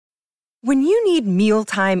When you need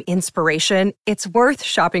mealtime inspiration, it's worth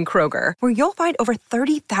shopping Kroger, where you'll find over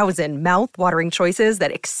 30,000 mouth-watering choices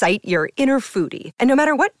that excite your inner foodie. And no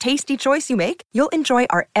matter what tasty choice you make, you'll enjoy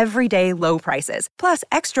our everyday low prices, plus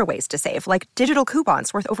extra ways to save, like digital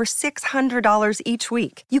coupons worth over $600 each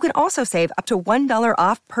week. You can also save up to $1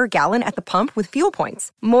 off per gallon at the pump with fuel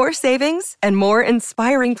points. More savings and more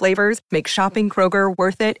inspiring flavors make shopping Kroger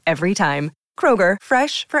worth it every time. Kroger,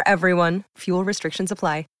 fresh for everyone. Fuel restrictions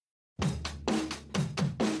apply.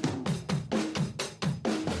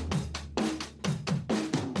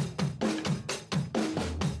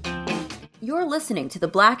 You're listening to the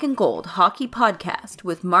Black and Gold Hockey Podcast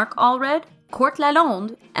with Marc Allred, Court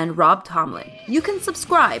Lalonde, and Rob Tomlin. You can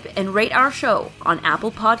subscribe and rate our show on Apple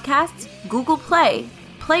Podcasts, Google Play,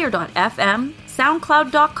 Player.fm,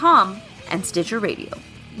 SoundCloud.com, and Stitcher Radio.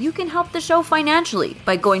 You can help the show financially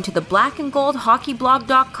by going to the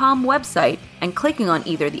blackandgoldhockeyblog.com website and clicking on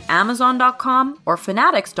either the Amazon.com or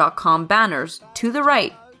Fanatics.com banners to the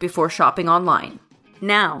right before shopping online.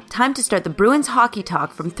 Now, time to start the Bruins hockey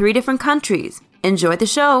talk from 3 different countries. Enjoy the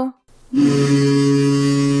show.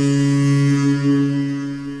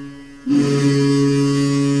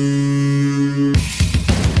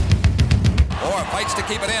 Orr fights to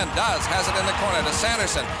keep it in. Does. Has it in the corner to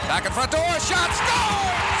Sanderson. Back in front to Orr. Shot.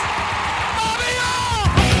 Scores! Bobby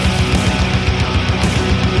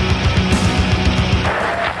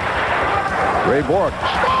Orr! Ray Bourque.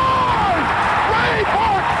 Scores! Ray Bourque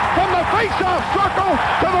from the face-off circle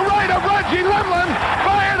to the right of Reggie Lemlin.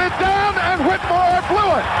 Fired it down and Whitmore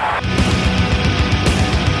blew it.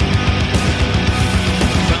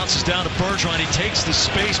 Bounces down to Bergeron. He takes the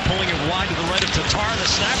space, pulling it wide to the right of Tatar. The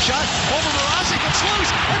snapshot over Mrazek. It's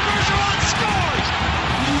loose, and Bergeron scores!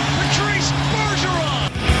 Patrice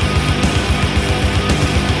Bergeron!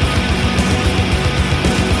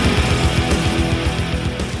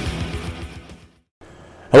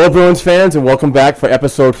 Hello, Bruins fans, and welcome back for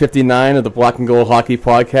episode 59 of the Black and Gold Hockey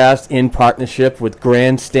Podcast in partnership with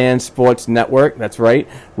Grandstand Sports Network. That's right,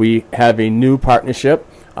 we have a new partnership.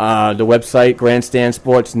 The website, Grandstand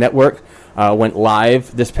Sports Network, went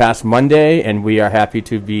live this past Monday, and we are happy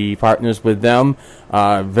to be partners with them.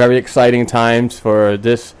 Very exciting times for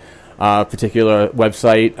this particular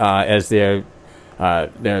website as they're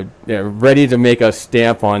ready to make a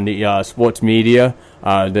stamp on the sports media.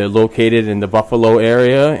 They're located in the Buffalo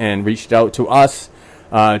area and reached out to us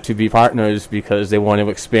to be partners because they want to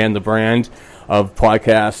expand the brand of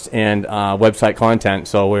podcasts and website content.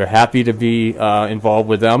 So we're happy to be involved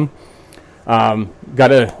with them.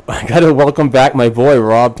 Gotta welcome back my boy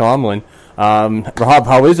Rob Tomlin. Rob,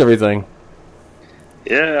 how is everything?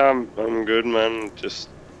 Yeah, I'm good, man. Just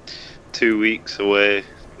 2 weeks away,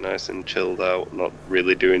 nice and chilled out, not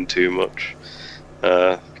really doing too much.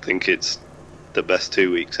 I think it's the best 2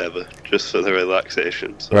 weeks ever, just for the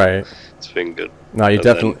relaxation. So right. It's been good. No, you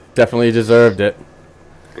definitely deserved it.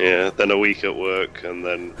 Yeah, then a week at work, and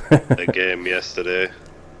then a game yesterday.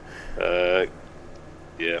 Yeah,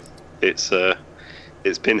 it's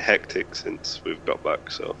been hectic since we've got back,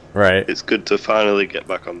 so right. It's good to finally get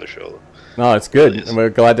back on the show. No, it's good, and we're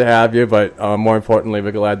glad to have you, but more importantly,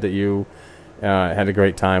 we're glad that you had a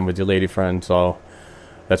great time with your lady friend, so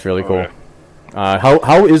that's really cool. Right.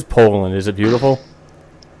 How is Poland? Is it beautiful?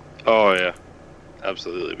 Oh, yeah.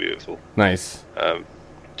 Absolutely beautiful. Nice.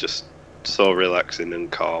 Just so relaxing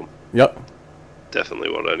and calm. Yep.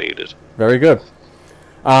 Definitely what I needed. Very good.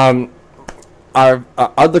 Our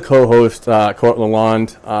other co-host, Court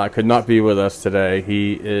Lalonde, could not be with us today.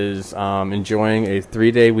 He is enjoying a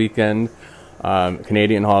 3-day weekend,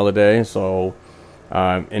 Canadian holiday. So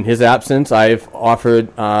in his absence, I've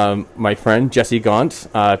offered my friend, Jesse Gaunt,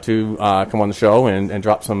 to come on the show and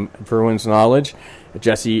drop some Bruins knowledge.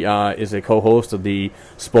 Jesse is a co-host of the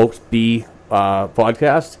Spoked Bee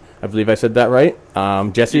podcast. I believe I said that right.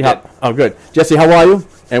 Jesse, good. Jesse, how are you?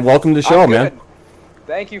 And welcome to the show, man.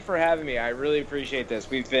 Thank you for having me. I really appreciate this.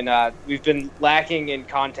 We've been lacking in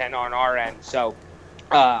content on our end, so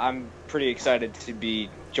I'm pretty excited to be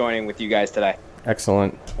joining with you guys today.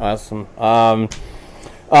 Excellent, awesome. I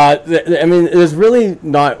mean, there's really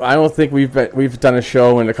not. I don't think we've done a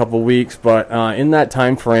show in a couple of weeks, but in that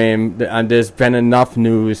time frame, there's been enough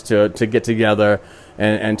news to get together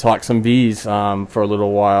and talk some bees for a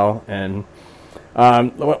little while. And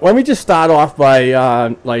let me just start off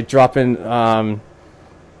by dropping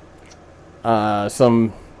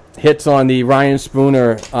some hits on the Ryan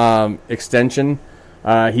Spooner extension.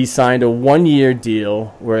 He signed a 1-year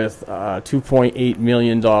deal worth $2.8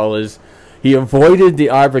 million. He avoided the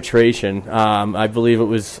arbitration. I believe it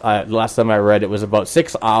was, last time I read, it was about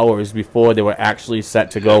 6 hours before they were actually set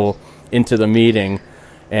to go into the meeting.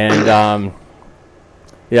 And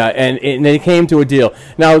yeah, and they came to a deal.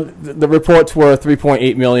 Now the reports were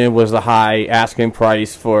 $3.8 million was the high asking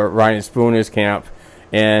price for Ryan Spooner's camp,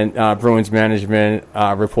 and Bruins management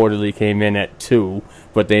reportedly came in at $2 million,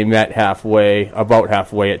 but they met about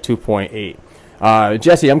halfway at 2.8.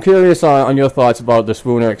 Jesse, I'm curious on your thoughts about the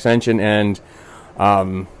Spooner extension, and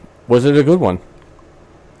was it a good one?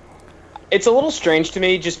 It's a little strange to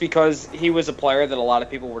me just because he was a player that a lot of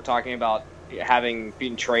people were talking about having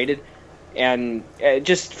been traded. And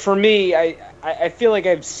just for me, I feel like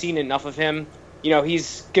I've seen enough of him. You know,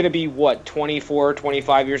 he's going to be, 24,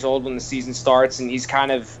 25 years old when the season starts, and he's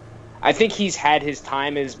kind of – I think he's had his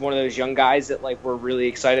time as one of those young guys that, like, we're really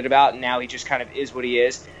excited about, and now he just kind of is what he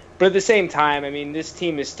is. But at the same time, I mean, this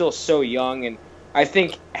team is still so young, and I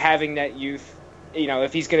think having that youth, you know,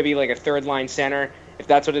 if he's going to be like a third-line center, if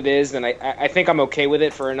that's what it is, then I think I'm okay with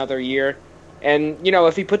it for another year. And, you know,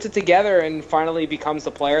 if he puts it together and finally becomes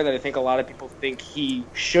the player that I think a lot of people think he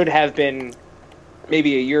should have been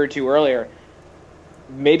maybe a year or two earlier,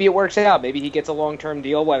 maybe it works out. Maybe he gets a long-term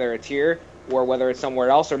deal, whether it's here or whether it's somewhere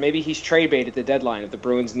else, or maybe he's trade bait at the deadline if the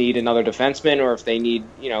Bruins need another defenseman or if they need,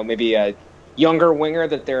 you know, maybe a younger winger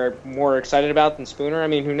that they're more excited about than Spooner. I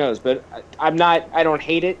mean, who knows? But I don't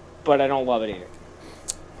hate it, but I don't love it either.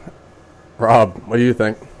 Rob, what do you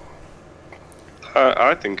think?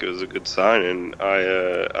 I think it was a good signing.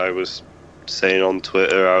 I was saying on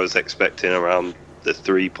Twitter I was expecting around the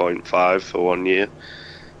 3.5 for 1 year.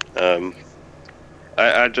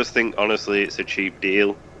 I just think, honestly, it's a cheap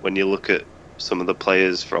deal when you look at some of the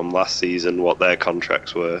players from last season, what their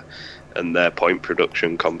contracts were, and their point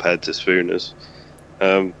production compared to Spooner's.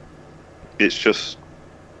 It's just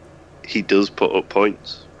he does put up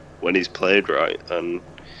points when he's played right, and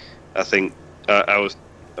I think I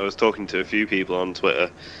was talking to a few people on Twitter,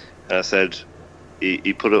 and I said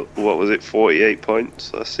he put up, 48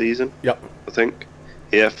 points last season? Yep. I think.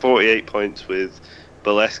 Yeah, 48 points with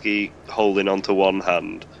Bolesky holding onto one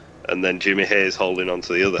hand and then Jimmy Hayes holding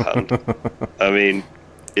onto the other hand. I mean,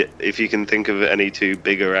 if you can think of any two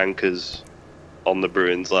bigger anchors on the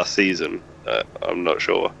Bruins last season, I'm not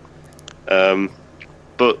sure.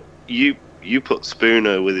 But you put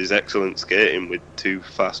Spooner with his excellent skating with two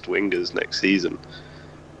fast wingers next season.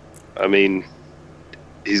 I mean,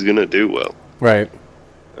 he's going to do well. Right.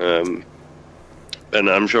 And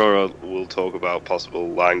I'm sure we'll talk about possible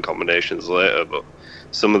line combinations later, but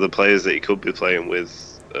some of the players that he could be playing with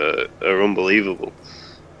are unbelievable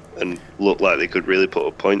and look like they could really put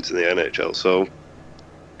up points in the NHL. So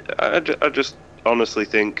I just honestly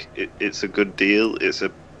think it's a good deal. It's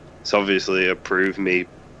obviously a prove me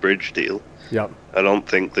bridge deal. Yep. I don't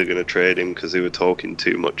think they're going to trade him because they were talking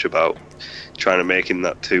too much about trying to make him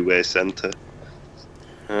that two-way centre.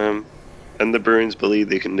 And the Bruins believe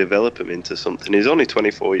they can develop him into something. He's only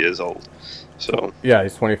 24 years old. So yeah,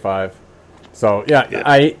 he's 25. So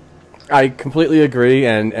yeah. I completely agree,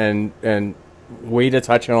 and way to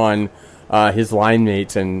touch on his line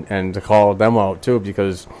mates and to call them out too,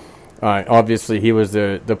 because obviously he was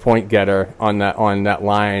the point getter on that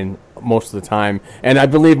line most of the time, and I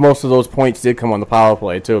believe most of those points did come on the power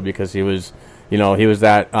play too, because he was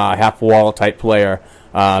that half wall type player,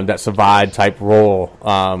 that Savard type role,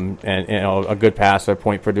 and a good passer,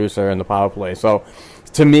 point producer in the power play. So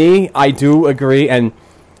to me, I do agree, and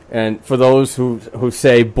for those who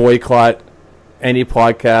say boycott any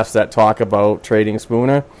podcast that talk about trading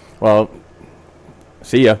Spooner, well,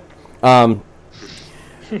 see ya. I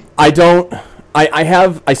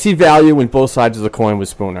see value in both sides of the coin with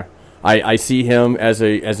Spooner. I see him as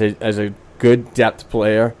a good depth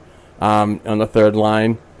player on the third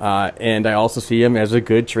line, and I also see him as a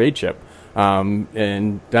good trade chip.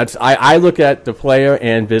 And that's I look at the player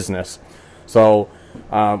and business. So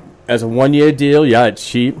as a 1 year deal, yeah, it's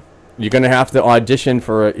cheap. You're going to have to audition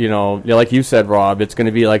for, like you said, Rob, it's going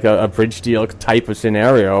to be like a bridge deal type of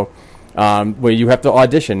scenario, where you have to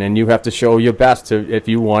audition and you have to show your best if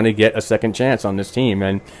you want to get a second chance on this team.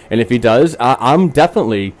 And if he does, I'm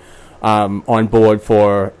definitely on board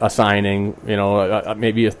for a signing,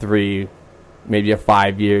 maybe maybe a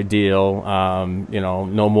 5 year deal,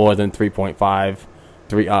 no more than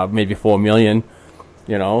 3.5, maybe $4 million.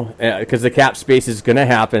 Because the cap space is going to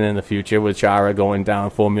happen in the future with Chara going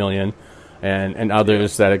down $4 million, and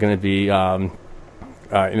others that are going to be,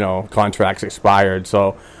 contracts expired.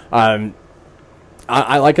 So, I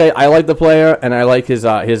like the player, and I like his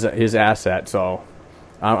asset. So,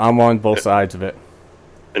 I'm on both sides of it.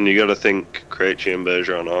 And you got to think Krejci and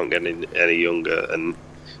Bergeron aren't getting any younger, and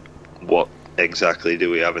what exactly do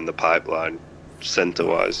we have in the pipeline,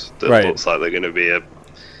 center-wise, that looks like they're going to be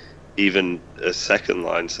even a second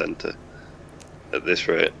line center. at this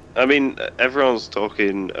rate. I mean, everyone's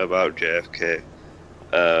talking about JFK.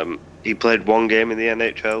 He played one game in the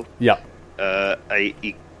NHL. Yeah.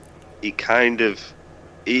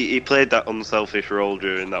 He played that unselfish role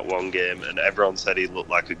during that one game, and everyone said he looked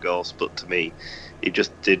like a ghost. But to me, he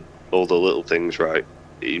just did all the little things right.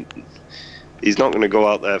 He's not going to go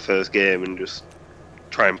out there first game and just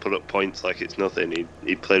try and put up points like it's nothing.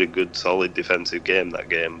 He played a good, solid defensive game that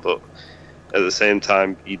game, but at the same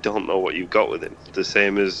time, you don't know what you've got with him. The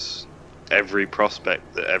same as every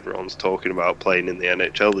prospect that everyone's talking about playing in the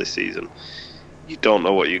NHL this season. You don't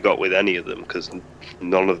know what you got with any of them because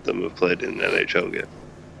none of them have played in an NHL game.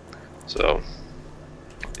 So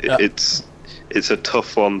it's a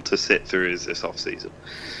tough one to sit through this off season.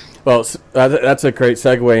 Well, that's a great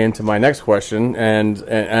segue into my next question, and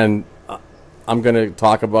I'm going to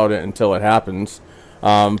talk about it until it happens.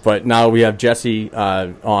 But now we have Jesse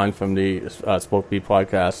on from the Spoke Beat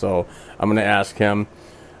podcast, so I'm going to ask him.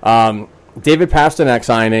 David Pastrnak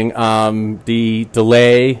signing, the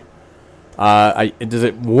delay, does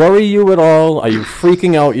it worry you at all? Are you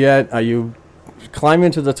freaking out yet? Are you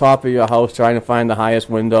climbing to the top of your house trying to find the highest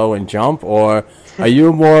window and jump? Or are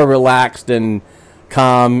you more relaxed and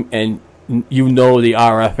calm and you know the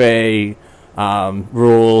RFA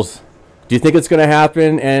rules? Do you think it's going to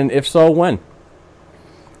happen? And if so, when?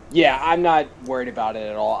 Yeah, I'm not worried about it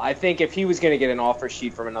at all. I think if he was going to get an offer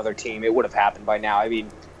sheet from another team, it would have happened by now. I mean,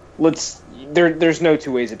 there's no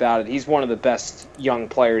two ways about it. He's one of the best young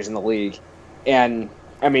players in the league. And,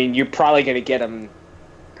 I mean, you're probably going to get him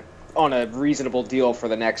on a reasonable deal for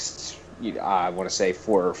the next, I want to say,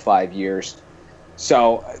 4 or 5 years.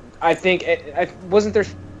 So I think, wasn't there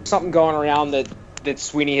something going around that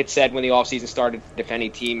Sweeney had said when the offseason started, if any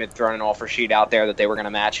team had thrown an offer sheet out there that they were going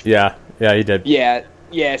to match? Yeah, he did.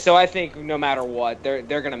 Yeah, so I think no matter what, they're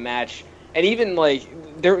going to match. And even, like,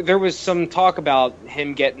 there was some talk about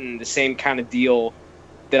him getting the same kind of deal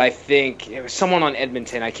that I think it was someone on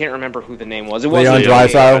Edmonton. I can't remember who the name was. It wasn't Leon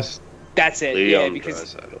Draisaitl. That's it. Yeah,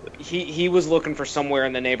 because he was looking for somewhere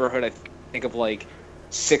in the neighborhood, I think, of like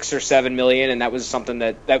 $6 or $7 million, and that was something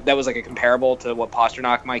that was like a comparable to what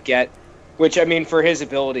Pastrnak might get. Which, I mean, for his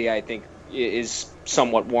ability, I think is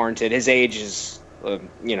somewhat warranted. His age is,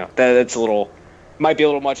 that's a little, might be a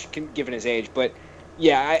little much given his age, but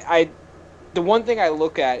yeah, the one thing I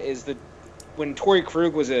look at is that when Torrey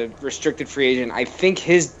Krug was a restricted free agent, I think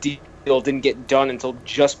his deal didn't get done until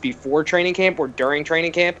just before training camp or during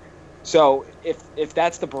training camp. So if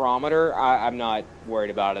that's the barometer, I'm not worried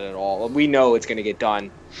about it at all. We know it's going to get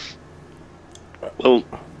done. Well,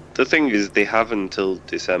 the thing is, they have until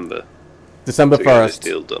December 1st. To get this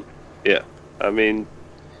deal done. Yeah, I mean,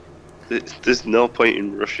 there's no point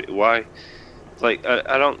in rushing. Why? Like,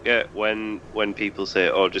 I don't get when people say,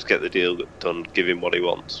 "Oh, just get the deal done, give him what he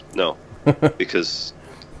wants." No, because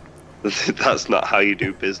that's not how you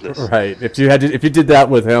do business. Right. If you did that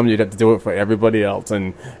with him, you'd have to do it for everybody else,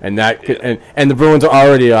 and the Bruins are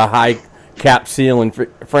already a high cap ceiling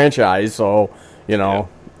franchise, so Yeah.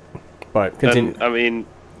 But continue. I mean,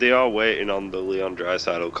 they are waiting on the Leon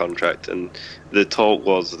Draisaitl contract, and the talk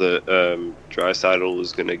was that Draisaitl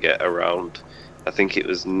was going to get around, I think it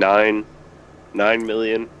was 9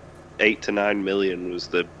 million, 8 to 9 million was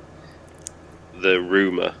the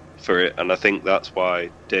rumor for it, and I think that's why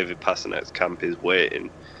David Pastrnak's camp is waiting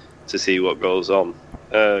to see what goes on.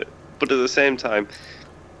 But at the same time,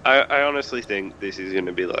 I honestly think this is going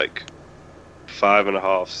to be like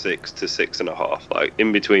 5.5, 6 to 6.5, like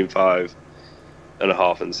in between 5.5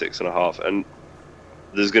 and 6.5, and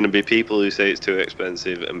there's going to be people who say it's too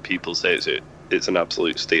expensive and people say it's an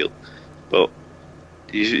absolute steal, but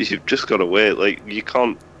you've just got to wait. Like, you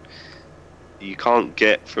can't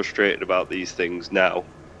get frustrated about these things now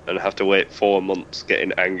and have to wait 4 months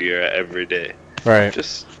getting angrier every day. Right.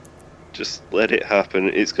 Just let it happen.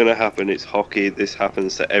 It's going to happen. It's hockey. This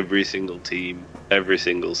happens to every single team, every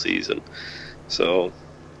single season. So,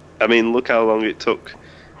 I mean, look how long it took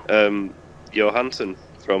Johansson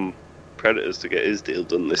from Predators to get his deal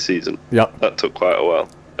done this season. Yep. That took quite a while.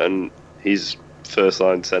 And he's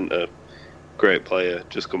first-line centre, great player,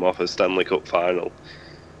 just come off a Stanley Cup final.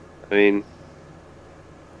 I mean,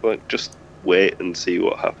 but just wait and see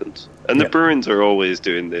what happens. And the Bruins are always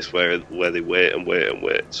doing this where they wait and wait and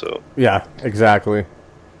wait. So yeah, exactly.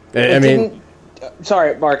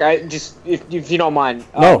 Sorry, Mark. I just if you don't mind.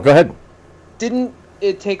 No, go ahead. Didn't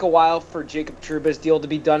it take a while for Jacob Trouba's deal to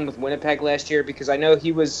be done with Winnipeg last year? Because I know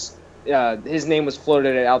he was his name was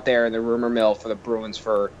floated out there in the rumor mill for the Bruins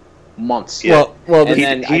for months. Yeah. Well,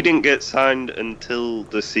 he didn't get signed until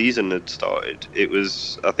the season had started. It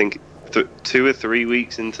was, I think, 2 or 3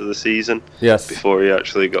 weeks into the season. Yes. Before he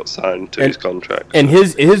actually got signed to his contract. And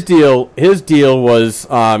his deal was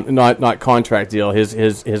not contract deal.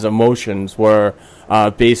 His emotions were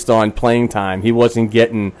based on playing time. He wasn't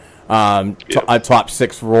getting a top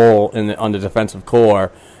 6 role on the defensive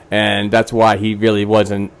core, and that's why he really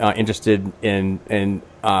wasn't interested in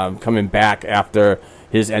coming back after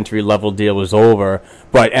his entry-level deal was over.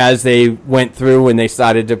 But as they went through and they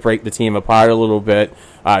started to break the team apart a little bit,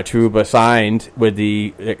 Trouba signed with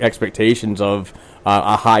the expectations of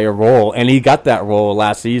a higher role, and he got that role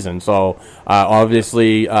last season. So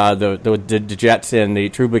obviously the Jets and the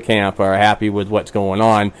Trouba camp are happy with what's going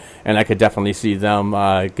on, and I could definitely see them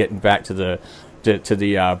getting back to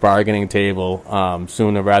the bargaining table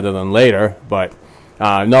sooner rather than later. But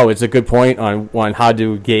no, it's a good point on how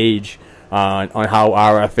to gauge on how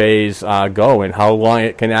RFAs go and how long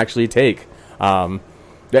it can actually take. But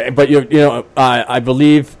I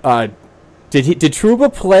believe did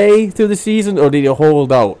Trouba play through the season, or did he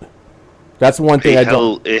hold out? That's one thing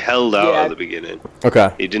He held out at the beginning.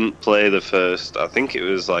 Okay. He didn't play the first. I think it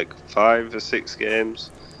was like 5 or 6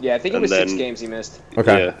 games. Yeah, I think it was 6 games he missed.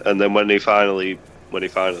 Okay. Yeah, and then when he finally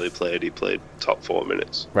played, he played top 4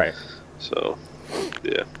 minutes. Right. So,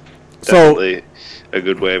 yeah, definitely a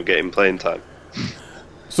good way of getting playing time.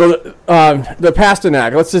 So the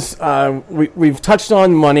Pasternak. Let's just we've touched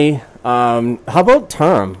on money. How about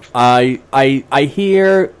term? I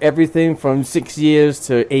hear everything from 6 years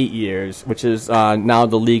to 8 years, which is now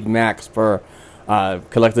the league max per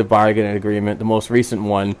collective bargaining agreement. The most recent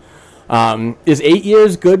one. Is 8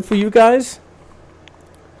 years good for you guys?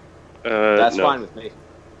 That's no. fine with me.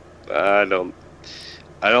 I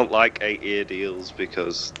don't like 8-year deals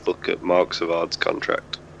because look at Mark Savard's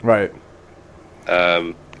contract. Right.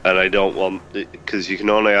 And I don't want, because you can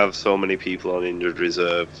only have so many people on injured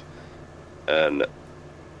reserve, and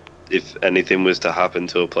if anything was to happen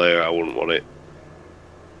to a player, I wouldn't want it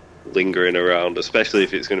lingering around, especially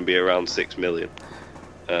if it's going to be around $6 million.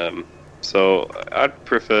 So I'd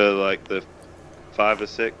prefer like the 5 or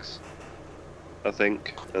 6, I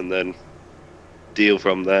think, and then deal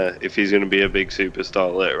from there. If he's going to be a big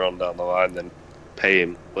superstar later on down the line, then pay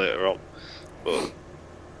him later on. But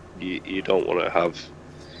you don't want to have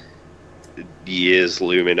years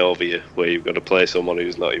looming over you where you've got to play someone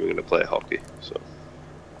who's not even going to play hockey. So,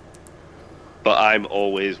 but I'm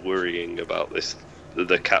always worrying about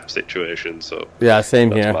the cap situation. So yeah,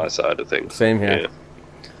 same that's here. my side of things. Same here.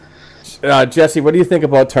 Yeah. Jesse, what do you think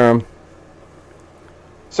about term?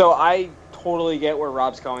 So I totally get where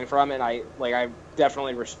Rob's coming from, and I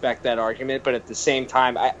definitely respect that argument. But at the same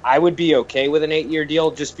time, I would be okay with an 8-year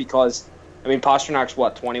deal just because. I mean, Pasternak's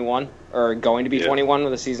 21 or going to be 21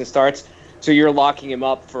 when the season starts. So you're locking him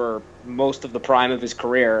up for most of the prime of his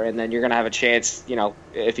career, and then you're going to have a chance,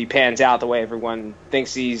 if he pans out the way everyone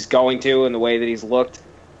thinks he's going to and the way that he's looked,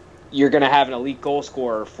 you're going to have an elite goal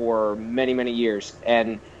scorer for many, many years.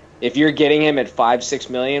 And if you're getting him at $5-6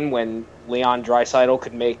 million when Leon Draisaitl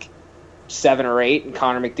could make 7 or 8 and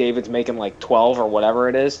Connor McDavid's making like 12 or whatever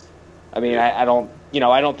it is, I mean, I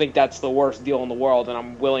don't think that's the worst deal in the world, and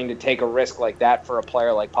I'm willing to take a risk like that for a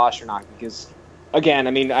player like Pasternak because, again,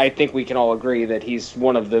 I mean, I think we can all agree that he's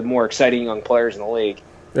one of the more exciting young players in the league.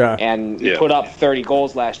 Yeah. And he put up 30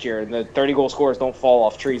 goals last year, and the 30-goal scores don't fall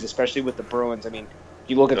off trees, especially with the Bruins. I mean, if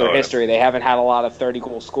you look at their history, they haven't had a lot of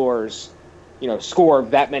 30-goal scorers, score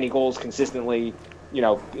that many goals consistently,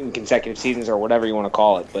 in consecutive seasons or whatever you want to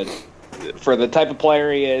call it. But for the type of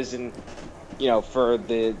player he is and, for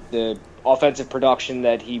the offensive production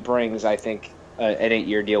that he brings, I think an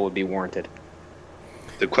 8-year deal would be warranted.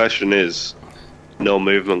 The question is, no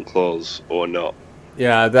movement clause or not?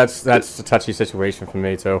 Yeah, that's a touchy situation for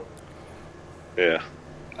me too. Yeah,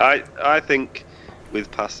 I think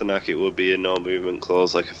with Pasternak it would be a no movement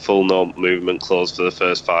clause, like a full no movement clause for the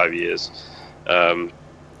first 5 years,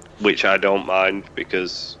 which I don't mind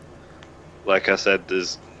because, like I said,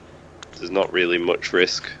 there's not really much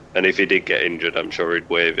risk, and if he did get injured, I'm sure he'd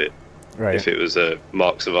waive it. Right. If it was a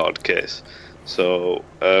Mark Savard case. So,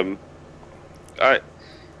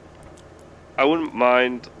 I wouldn't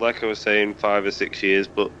mind, like I was saying, 5 or 6 years,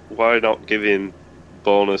 but why not give him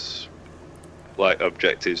bonus,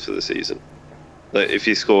 objectives for the season? Like, if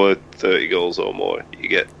you score 30 goals or more, you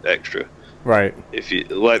get extra. Right. If you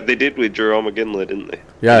they did with Jerome McGinley, didn't they?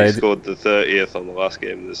 Yeah, he scored the 30th on the last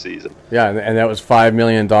game of the season. Yeah, and that was $5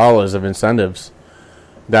 million of incentives.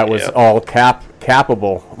 That was all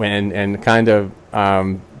capable and kind of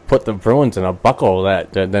put the Bruins in a buckle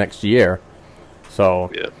the next year.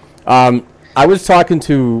 So, I was talking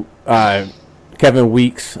to Kevin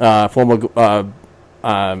Weeks, former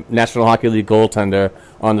National Hockey League goaltender,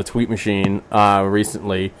 on the tweet machine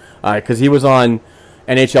recently because he was on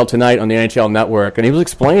NHL Tonight on the NHL Network, and he was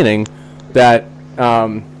explaining that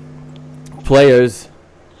players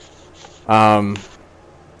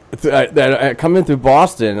that come in through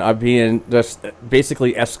Boston are being just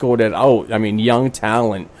basically escorted out. I mean, young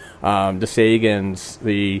talent, the Sagans,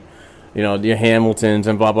 the Hamiltons,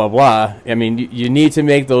 and blah blah blah. I mean, you need to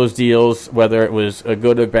make those deals, whether it was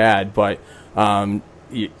good or bad. But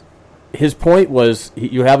his point was,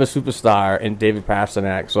 you have a superstar in David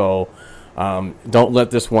Pastrnak, so don't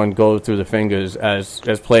let this one go through the fingers as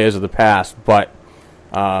players of the past. But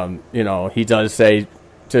he does say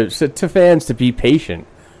to fans to be patient.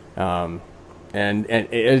 And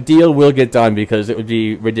a deal will get done, because it would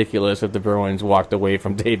be ridiculous if the Bruins walked away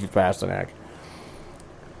from David Pastrnak.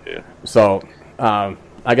 Yeah. So I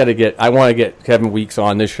want to get Kevin Weeks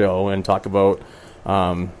on this show and talk about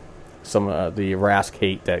some of the Rask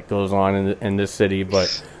hate that goes on in this city,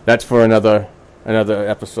 but that's for another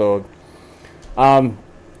episode.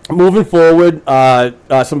 Moving forward,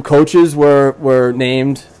 some coaches were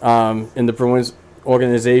named in the Bruins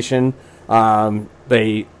organization.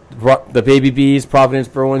 The Baby Bees, Providence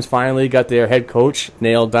Bruins, finally got their head coach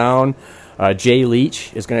nailed down. Jay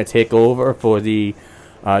Leach is going to take over for the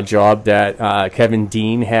job that Kevin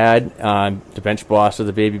Dean had, the bench boss of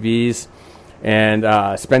the Baby Bees.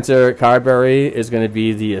 And Spencer Carberry is going to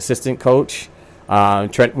be the assistant coach.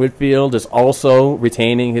 Trent Whitfield is also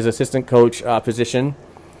retaining his assistant coach position.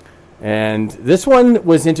 And this one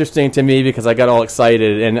was interesting to me because I got all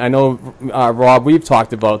excited. And I know, Rob, we've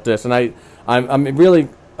talked about this, and I'm really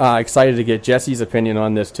excited to get Jesse's opinion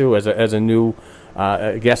on this too, as a new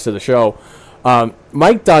guest of the show.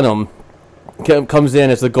 Mike Dunham comes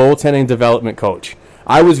in as the goaltending development coach.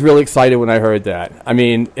 I was really excited when I heard that. I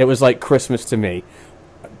mean, it was like Christmas to me.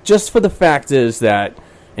 Just for the fact is that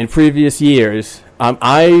in previous years,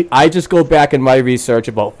 I just go back in my research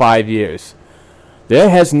about 5 years. There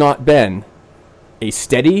has not been a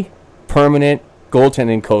steady, permanent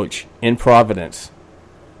goaltending coach in Providence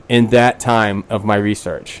in that time of my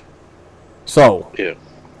research. So,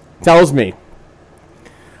 tells me.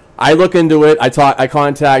 I look into it. I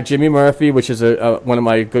contact Jimmy Murphy, which is one of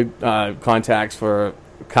my good contacts for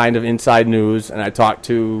kind of inside news, and I talked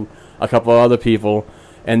to a couple of other people,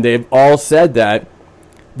 and they've all said that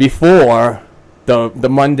before the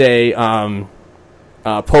Monday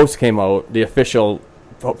post came out, the official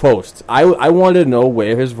post, I wanted to know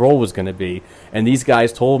where his role was going to be, and these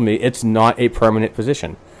guys told me it's not a permanent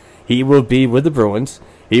position. He will be with the Bruins.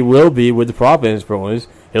 He will be with the Providence Bruins.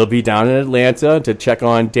 He'll be down in Atlanta to check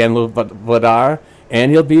on Dan Vladar, and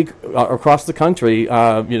he'll be across the country,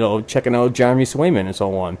 checking out Jeremy Swayman and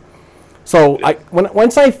so on. So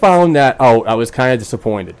once I found that out, I was kind of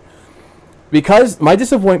disappointed. Because my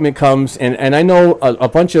disappointment comes, and I know a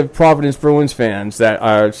bunch of Providence Bruins fans that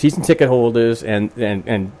are season ticket holders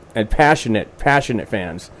and passionate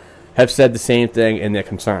fans have said the same thing in their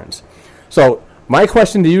concerns. So my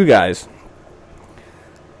question to you guys,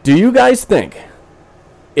 do you guys think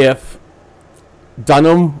if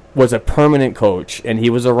Dunham was a permanent coach and he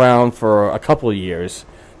was around for a couple of years,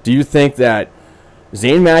 do you think that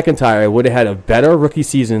Zane McIntyre would have had a better rookie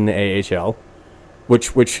season in the AHL,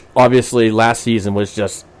 which obviously last season was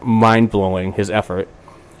just mind-blowing, his effort?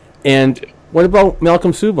 And what about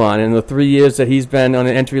Malcolm Subban in the 3 years that he's been on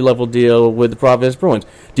an entry-level deal with the Providence Bruins?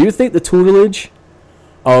 Do you think the tutelage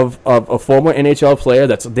of a former NHL player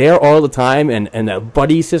that's there all the time and the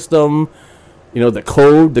buddy system, the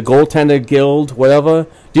code, the goaltender guild, whatever,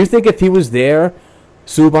 do you think if he was there,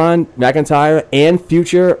 Subban, McIntyre, and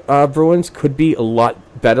future Bruins could be a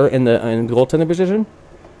lot better in the goaltender position?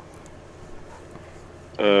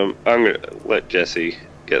 I'm going to let Jesse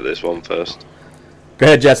get this one first. Go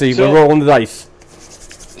ahead, Jesse. We're rolling the dice.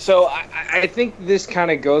 So I think this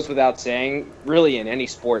kind of goes without saying, really, in any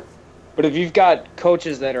sport. But if you've got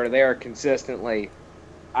coaches that are there consistently,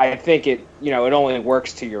 I think it only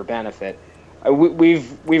works to your benefit.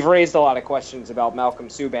 We've raised a lot of questions about Malcolm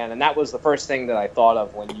Subban, and that was the first thing that I thought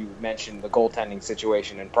of when you mentioned the goaltending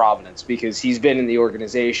situation in Providence, because he's been in the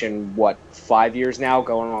organization, 5 years now,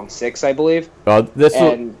 going on 6, I believe. This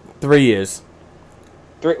was 3 years.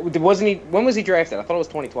 Wasn't he? When was he drafted? I thought it was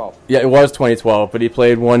 2012. Yeah, it was 2012, but he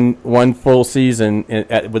played one full season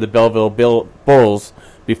with the Belleville Bulls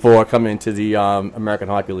before coming to the American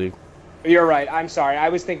Hockey League. You're right. I'm sorry. I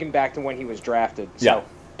was thinking back to when he was drafted. So. Yeah.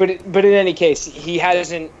 But in any case, he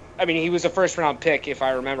hasn't. I mean, he was a first-round pick, if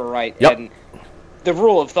I remember right. Yep. And the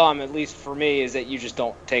rule of thumb, at least for me, is that you just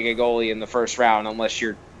don't take a goalie in the first round unless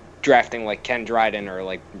you're drafting like Ken Dryden or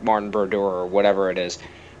like Martin Brodeur or whatever it is.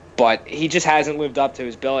 But he just hasn't lived up to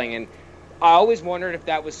his billing. And I always wondered if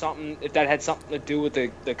that had something to do with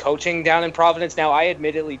the coaching down in Providence. Now, I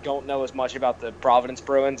admittedly don't know as much about the Providence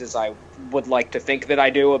Bruins as I would like to think that I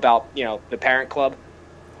do about, the parent club.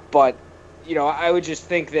 But, I would just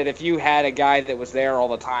think that if you had a guy that was there all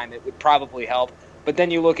the time, it would probably help. But then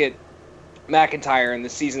you look at McIntyre and the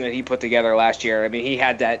season that he put together last year. I mean, he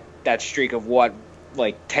had that streak of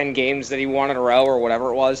 10 games that he won in a row or whatever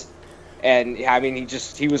it was. And, I mean,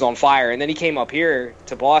 he was on fire. And then he came up here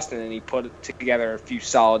to Boston, and he put together a few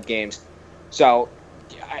solid games. So,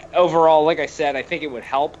 overall, like I said, I think it would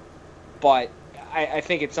help. But I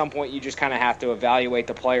think at some point you just kind of have to evaluate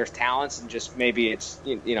the player's talents, and just maybe it's,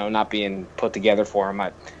 not being put together for him.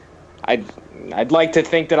 I'd like to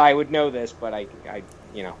think that I would know this, but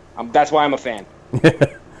that's why I'm a fan.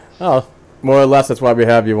 Oh, more or less that's why we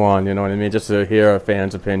have you on, you know what I mean? Just to hear a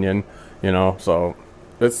fan's opinion, so...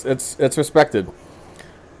 It's respected.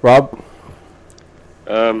 Rob?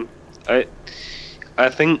 I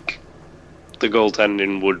think the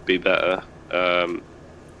goaltending would be better.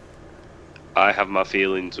 I have my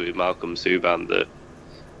feelings with Malcolm Subban that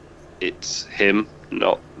it's him,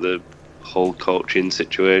 not the whole coaching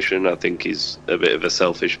situation. I think he's a bit of a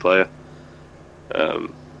selfish player.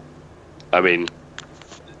 I mean,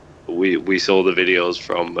 we saw the videos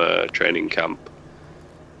from training camp.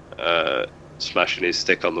 Smashing his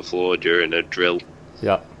stick on the floor during a drill.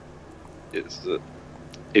 Yeah.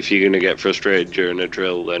 If you're going to get frustrated during a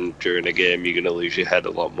drill, then during a game you're going to lose your head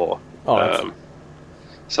a lot more.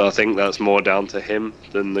 So I think that's more down to him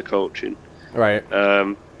than the coaching. Right.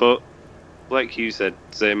 But like you said,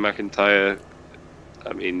 Zane McIntyre,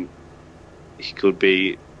 I mean, he could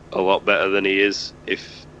be a lot better than he is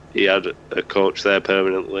if he had a coach there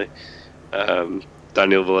permanently.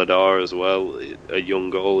 Daniel Vladar as well, a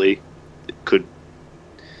young goalie.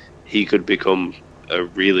 He could become a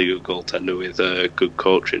really good goaltender with good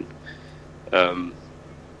coaching, and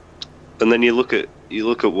then you look at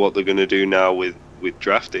what they're going to do now with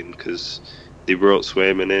drafting, because they brought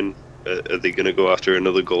Swayman in. Are they going to go after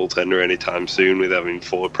another goaltender anytime soon with having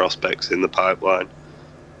 4 prospects in the pipeline?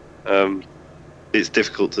 It's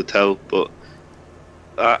difficult to tell, but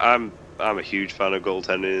I'm a huge fan of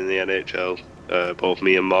goaltending in the NHL. Both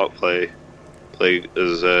me and Mark play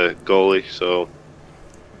as a goalie, so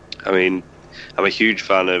I mean, I'm a huge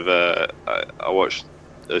fan of I watched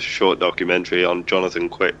a short documentary on Jonathan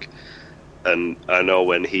Quick, and I know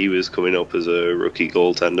when he was coming up as a rookie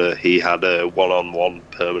goaltender, he had a one-on-one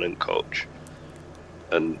permanent coach,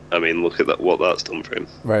 and I mean, look at what that's done for him.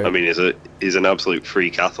 Right. I mean, he's an absolute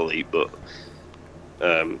freak athlete, but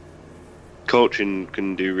coaching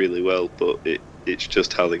can do really well, but it's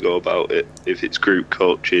just how they go about it. If it's group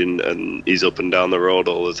coaching and he's up and down the road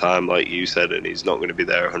all the time, like you said, and he's not going to be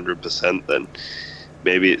there 100%, then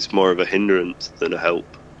maybe it's more of a hindrance than a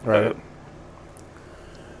help. Right.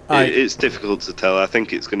 It's difficult to tell. I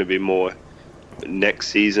think it's going to be more next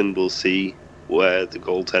season. We'll see where the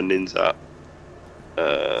goaltending's at,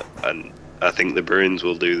 and I think the Bruins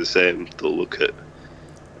will do the same. They'll look at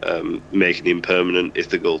making him permanent if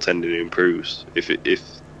the goaltending improves. If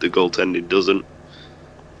the goaltending doesn't,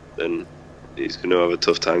 then he's going to have a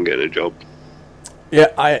tough time getting a job. Yeah,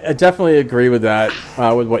 I definitely agree with that,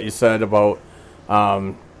 with what you said about,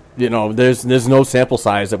 there's no sample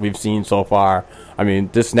size that we've seen so far. I mean,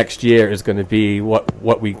 this next year is going to be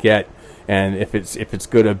what we get, and if it's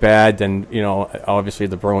good or bad, then obviously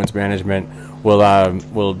the Bruins management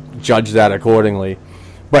will judge that accordingly.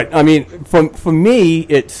 But I mean, for me,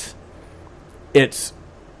 it's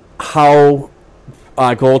how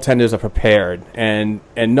goaltenders are prepared, and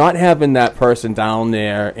not having that person down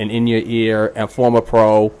there and in your ear, a former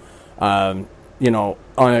pro, on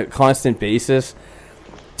a constant basis,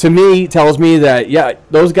 to me tells me that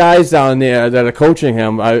those guys down there that are coaching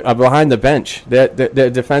him are behind the bench. They're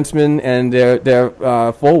defensemen and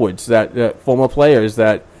they're forwards, that former players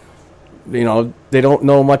that they don't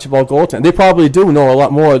know much about goaltending. They probably do know a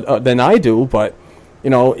lot more than I do, but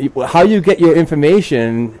how you get your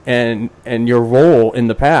information and your role in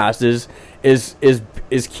the past is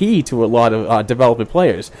key to a lot of developing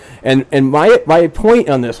players. And my point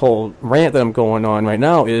on this whole rant that I'm going on right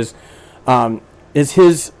now is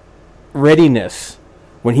his readiness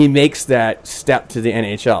when he makes that step to the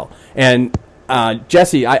NHL. And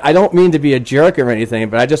Jesse, I don't mean to be a jerk or anything,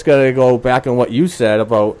 but I just got to go back on what you said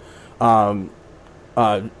about Zane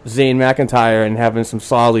McIntyre and having some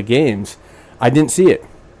solid games. I didn't see it.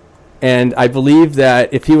 And I believe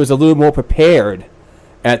that if he was a little more prepared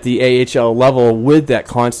at the AHL level with that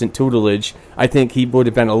constant tutelage, I think he would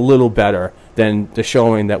have been a little better than the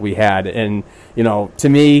showing that we had. And, to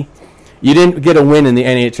me, you didn't get a win in the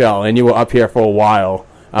NHL, and you were up here for a while.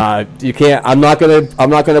 You can't. I'm not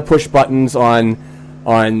gonna push buttons on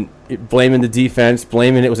blaming the defense,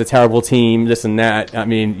 blaming it was a terrible team, this and that. I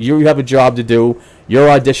mean, you have a job to do. You're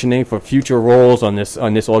auditioning for future roles on this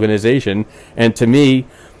organization, and to me,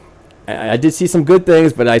 I did see some good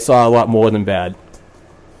things, but I saw a lot more than bad.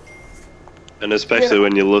 And especially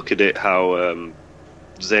when you look at it, how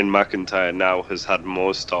Zane McIntyre now has had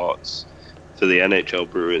more starts for the NHL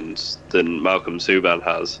Bruins than Malcolm Subban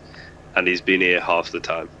has, and he's been here half the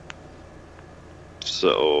time.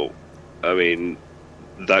 So, I mean,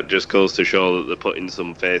 that just goes to show that they're putting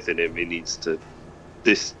some faith in him. He needs to,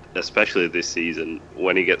 especially this season,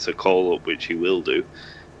 when he gets a call up, which he will do.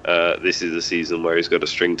 This is the season where he's got to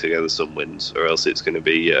string together some wins, or else it's going to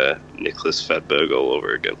be Nicholas Fedberg all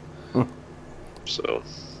over again. So,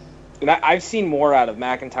 and I've seen more out of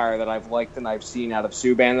McIntyre that I've liked than I've seen out of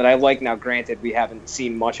Subban that I like. Now, granted, we haven't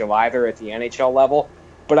seen much of either at the NHL level,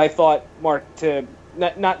 but I thought, Mark, to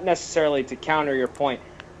not necessarily to counter your point,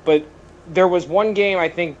 but there was one game I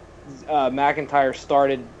think McIntyre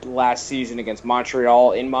started last season against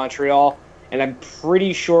Montreal in Montreal, and I'm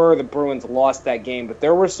pretty sure the Bruins lost that game. But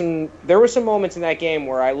there were some moments in that game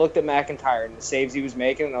where I looked at McIntyre and the saves he was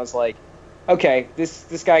making, and I was like, okay,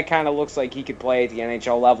 this guy kind of looks like he could play at the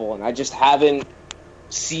NHL level, and I just haven't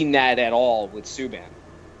seen that at all with Subban.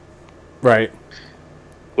 Right.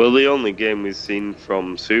 Well, the only game we've seen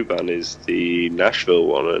from Subban is the Nashville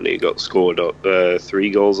one, and he got scored 3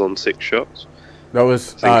 goals on 6 shots. That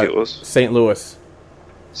was, I think it was St. Louis.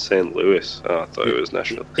 St. Louis. Oh, I thought it was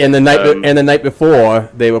Nashville. And the night before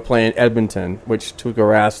they were playing Edmonton, which Tuukka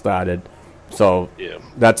Rask started. So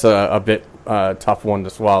that's a bit tough one to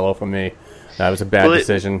swallow for me. That was a bad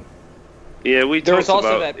decision. Yeah, there was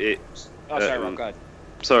also about that. It, oh, sorry, Rob, go ahead.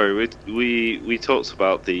 Sorry, we talked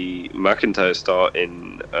about the McIntyre start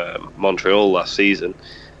in Montreal last season,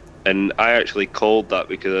 and I actually called that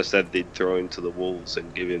because I said they'd throw him to the Wolves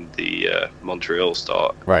and give him the Montreal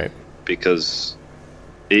start. Right. Because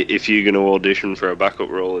if you're going to audition for a backup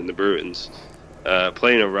role in the Bruins,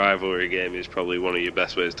 playing a rivalry game is probably one of your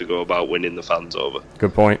best ways to go about winning the fans over.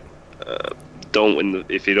 Good point.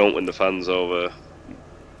 If you don't win the fans over,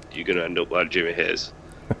 you're going to end up like Jimmy Hayes.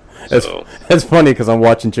 It's funny because I'm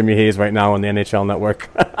watching Jimmy Hayes right now on the NHL Network.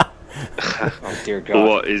 Oh dear God!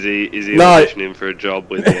 What is he auditioning for a job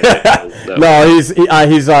with the NHL Network? No,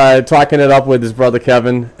 he's talking it up with his brother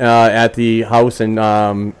Kevin at the house in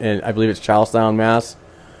I believe it's Charlestown, Mass.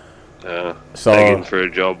 Begging for a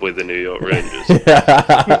job with the New York Rangers.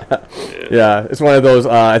 Yeah, it's one of those.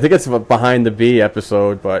 I think it's a Behind the Bee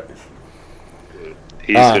episode, but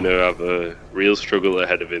he's going to have a real struggle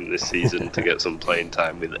ahead of him this season to get some playing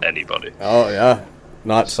time with anybody. Oh yeah,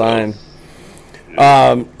 not signed.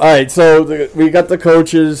 All right, so we got the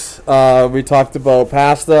coaches. We talked about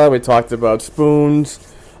pasta. We talked about spoons.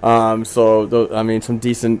 Some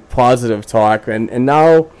decent positive talk, and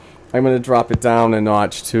now I'm going to drop it down a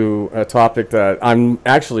notch to a topic that I'm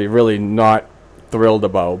actually really not thrilled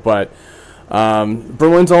about. But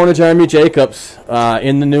Bruins owner Jeremy Jacobs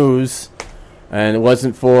in the news, and it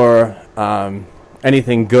wasn't for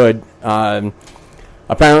anything good.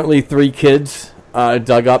 Apparently 3 kids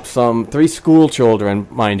dug up three school children,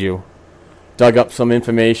 mind you, dug up some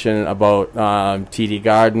information about TD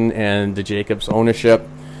Garden and the Jacobs ownership,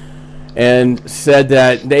 and said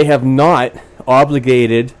that they have not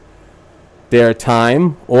obligated their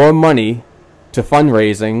time or money to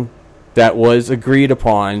fundraising that was agreed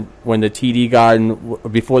upon when the TD Garden,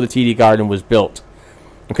 before the TD Garden was built.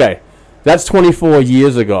 Okay, that's 24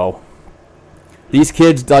 years ago. These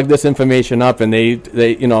kids dug this information up, and the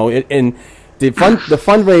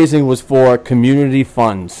fundraising was for community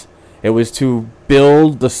funds. It was to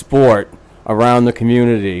build the sport around the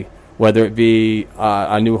community, whether it be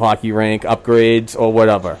a new hockey rink, upgrades, or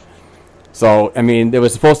whatever. So, I mean, there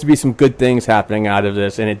was supposed to be some good things happening out of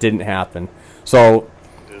this, and it didn't happen. So,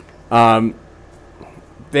 the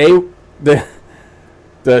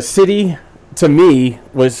city, to me,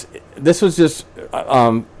 this was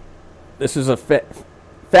a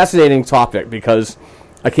fascinating topic because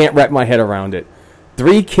I can't wrap my head around it.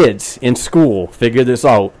 3 kids in school figured this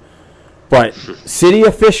out, but city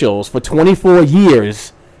officials for 24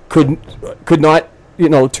 years could not,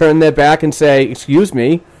 turn their back and say, "Excuse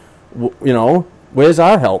me, where's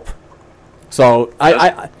our help?" So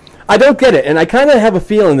I don't get it, and I kind of have a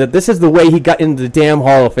feeling that this is the way he got into the damn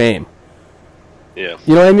Hall of Fame. Yeah.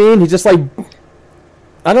 You know what I mean? He's just like,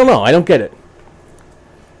 I don't know. I don't get it.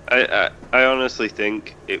 I honestly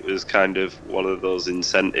think it was kind of one of those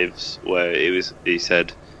incentives where he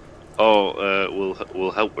said,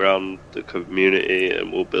 we'll help around the community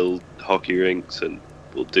and we'll build hockey rinks and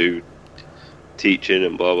we'll do teaching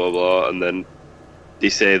and blah, blah, blah. And then they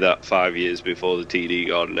say that 5 years before the TD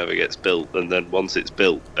Garden ever gets built. And then once it's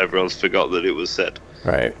built, everyone's forgot that it was said.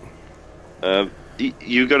 Right.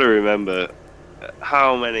 You got to remember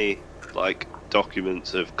how many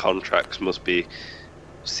documents of contracts must be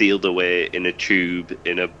sealed away in a tube,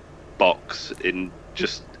 in a box, in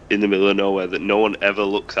the middle of nowhere that no one ever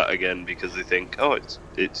looks at again because they think, oh,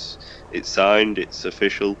 it's signed, it's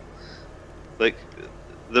official. Like,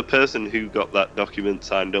 the person who got that document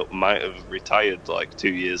signed up might have retired 2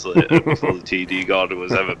 years later before the TD Garden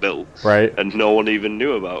was ever built, right? And no one even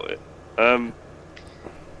knew about it.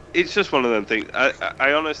 It's just one of them things.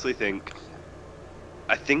 I honestly think,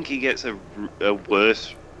 he gets a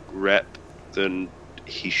worse rep than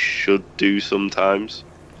he should do sometimes.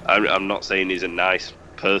 I'm not saying he's a nice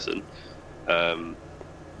person,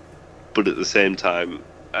 but at the same time,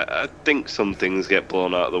 I think some things get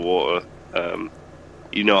blown out of the water.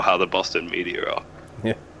 You know how the Boston media are,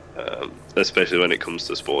 yeah. Especially when it comes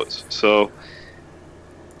to sports. So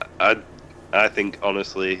I think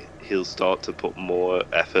honestly he'll start to put more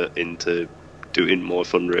effort into doing more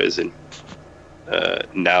fundraising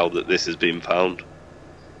now that this has been found.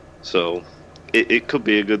 So it could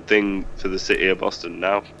be a good thing for the city of Boston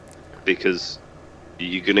now, because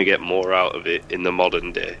you're going to get more out of it in the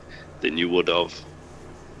modern day than you would have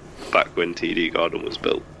back when TD Garden was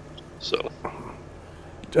built. So,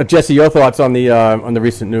 Jesse, your thoughts on the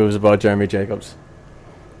recent news about Jeremy Jacobs?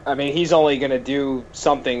 I mean, he's only going to do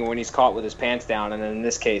something when he's caught with his pants down, and in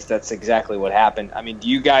this case, that's exactly what happened. I mean, do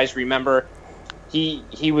you guys remember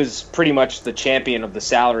he was pretty much the champion of the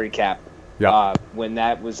salary cap when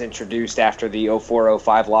that was introduced after the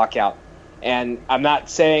 04-05 lockout? And I'm not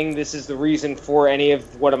saying this is the reason for any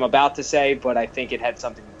of what I'm about to say, but I think it had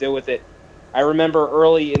something to do with it. I remember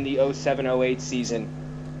early in the 07-08 season,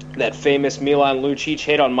 that famous Milan Lucic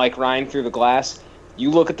hit on Mike Ryan through the glass. You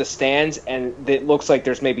look at the stands, and it looks like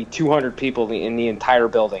there's maybe 200 people in the entire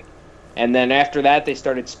building. And then after that, they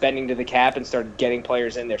started spending to the cap and started getting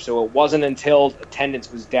players in there. So it wasn't until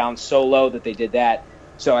attendance was down so low that they did that.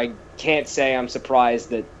 So I can't say I'm surprised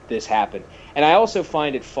that this happened. And I also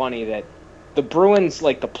find it funny that the Bruins,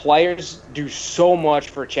 the players, do so much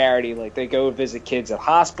for charity. Like, they go visit kids at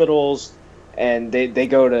hospitals, and they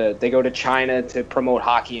go to China to promote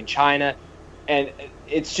hockey in China. And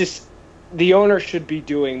it's just, the owner should be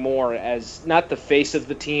doing more as not the face of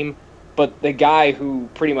the team, but the guy who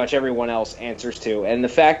pretty much everyone else answers to. And the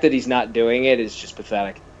fact that he's not doing it is just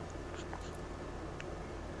pathetic.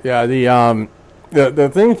 Yeah, the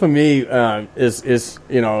thing for me is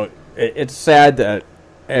it's sad that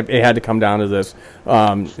it had to come down to this.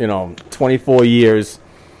 24 years.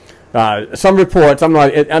 Some reports, I'm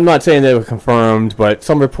not saying they were confirmed, but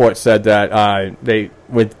some reports said that they,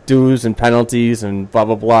 with dues and penalties and blah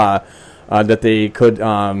blah blah, that they could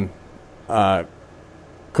have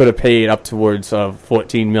paid up towards of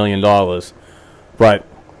 $14 million. But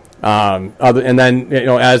and then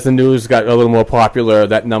as the news got a little more popular,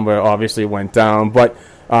 that number obviously went down. But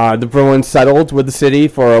the Bruins settled with the city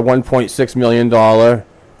for a $1.6 million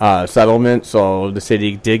settlement, so the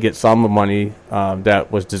city did get some money that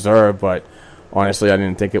was deserved, but honestly I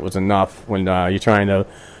didn't think it was enough when you're trying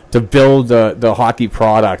to build the hockey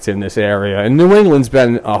product in this area. And New England's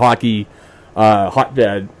been a hockey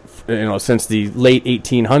hotbed since the late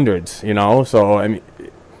 1800s, so I mean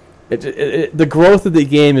the growth of the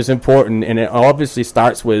game is important, and it obviously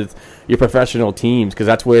starts with your professional teams, because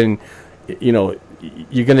that's when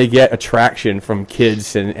you're going to get attraction from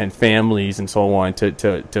kids and families and so on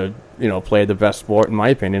to play the best sport, in my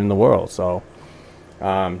opinion, in the world. So,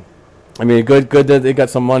 I mean, good that they got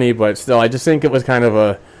some money, but still, I just think it was kind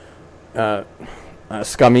of a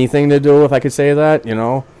scummy thing to do, if I could say that,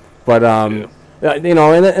 But, and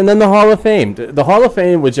then the Hall of Fame. The Hall of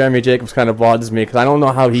Fame with Jeremy Jacobs kind of bothers me, because I don't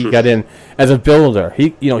know how he got in as a builder.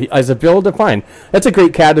 He as a builder, fine. That's a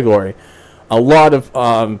great category. A lot of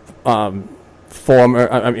former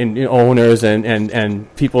owners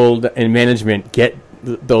and people in management get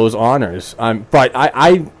those honors. But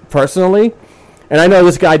I personally, and I know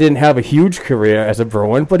this guy didn't have a huge career as a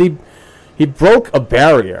Bruin, but he broke a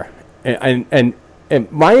barrier. And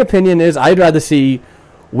my opinion is, I'd rather see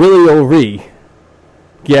Willie O'Ree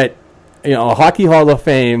get a Hockey Hall of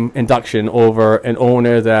Fame induction over an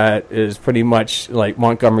owner that is pretty much like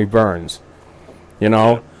Montgomery Burns.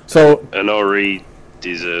 So, and O'Ree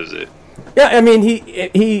deserves it. Yeah, I mean,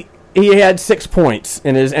 he had 6 points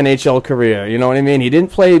in his NHL career. You know what I mean? He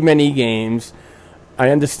didn't play many games. I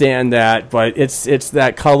understand that, but it's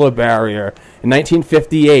that color barrier. In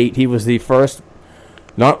 1958, he was the first,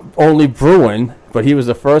 not only Bruin, but he was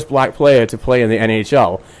the first black player to play in the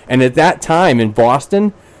NHL. And at that time in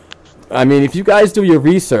Boston, I mean, if you guys do your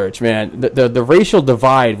research, man, the racial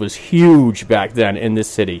divide was huge back then in this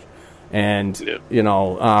city. And, you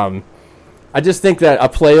know, I just think that a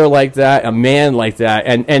player like that, a man like that,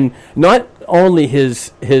 and not only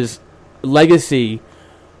his legacy,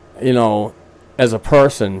 you know, as a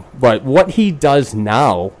person, but what he does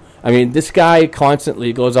now. I mean, this guy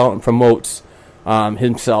constantly goes out and promotes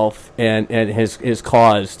himself and his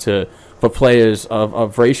cause for players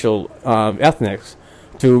of racial ethnics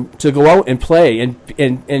to go out and play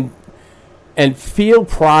and feel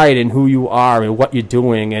pride in who you are and what you're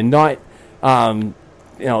doing, and not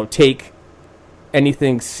you know, take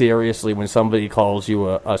anything seriously when somebody calls you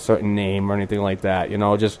a certain name or anything like that. You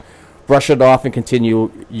know, just brush it off and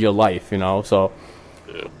continue your life. You know, so.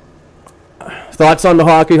 Thoughts on the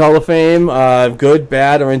Hockey Hall of Fame? Good,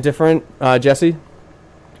 bad, or indifferent, Jesse?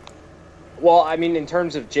 Well, I mean, in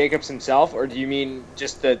terms of Jacobs himself, or do you mean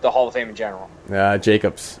just the Hall of Fame in general?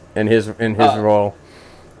 Jacobs in his role.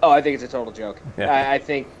 Oh, I think it's a total joke. Yeah. I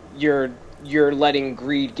think you're letting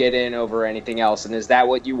greed get in over anything else, and is that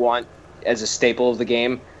what you want as a staple of the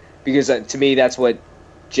game? Because to me, that's what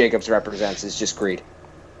Jacobs represents, is just greed.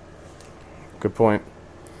 Good point.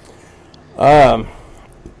 I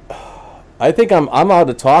think I'm out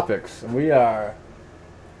of topics. We are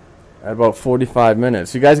at about 45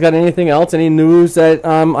 minutes. You guys got anything else? Any news that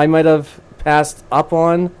I might have passed up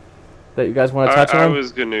on that you guys want to touch on? I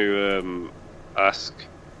was going to ask,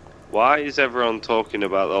 why is everyone talking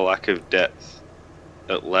about the lack of depth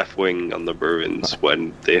at left wing on the Bruins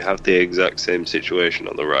when they have the exact same situation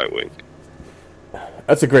on the right wing?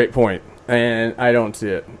 That's a great point, and I don't see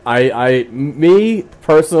it. Me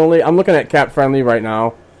personally, I'm looking at Cap Friendly right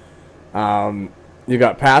now. You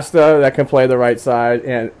got Pasta that can play the right side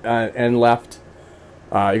and left.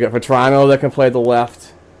 You got Vetrano that can play the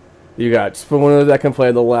left. You got Spooner that can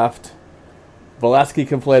play the left. Valesky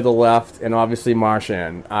can play the left, and obviously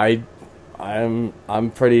Marchand.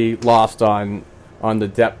 I'm pretty lost on the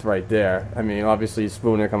depth right there. I mean, obviously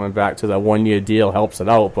Spooner coming back to the 1-year deal helps it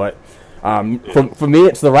out, but for me,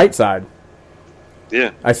 it's the right side.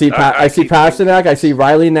 Yeah, I see Pasternak, I see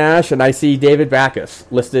Riley Nash, and I see David Backes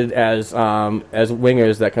listed as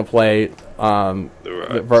wingers that can play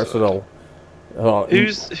versatile.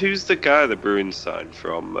 Who's the guy the Bruins signed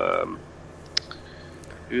from?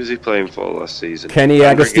 Who was he playing for last season? Kenny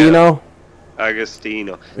Agostino.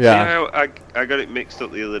 Agostino. Yeah. See, I got it mixed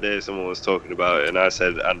up the other day. Someone was talking about it, and I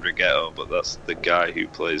said Andrighetto, but that's the guy who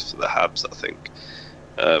plays for the Habs, I think.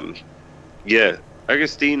 Yeah,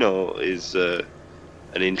 Agostino is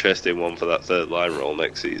an interesting one for that third line role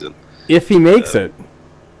next season. If he makes it.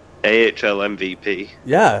 AHL MVP.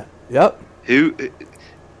 Yeah, yep.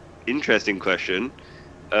 Interesting question.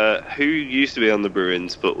 Who used to be on the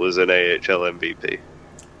Bruins but was an AHL MVP?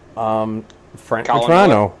 Frank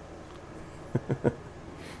Vetrano.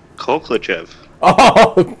 Koklachev.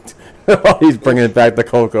 Oh, he's bringing it back to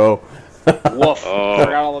Coco. Woof.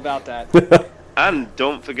 Forgot all about that. And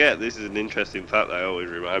don't forget, this is an interesting fact I always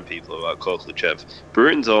remind people about Koklachev.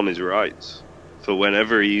 Bruins on his rights for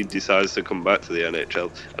whenever he decides to come back to the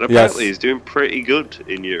NHL. And apparently he's doing pretty good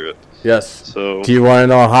in Europe. Yes. So, do you want to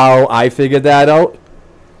know how I figured that out?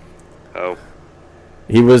 How?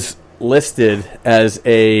 He was listed as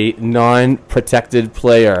a non-protected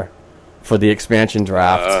player for the expansion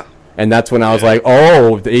draft. And that's when I was like,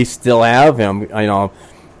 oh, they still have him. You know,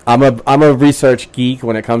 I'm a research geek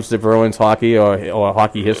when it comes to Bruins hockey or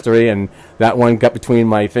hockey history, and that one got between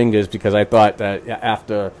my fingers because I thought that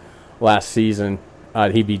after last season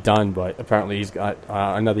he'd be done, but apparently he's got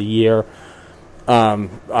another year,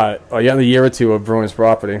 another year or two of Bruins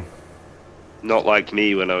property. Not like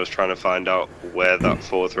me when I was trying to find out where that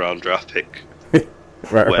 4th round draft pick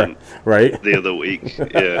went right the other week.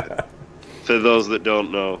 Yeah. For those that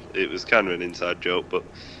don't know, it was kind of an inside joke, but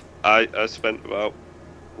I spent about,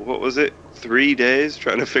 what was it, 3 days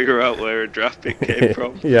trying to figure out where a draft pick came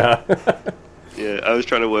from. Yeah. Yeah, I was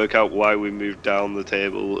trying to work out why we moved down the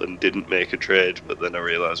table and didn't make a trade, but then I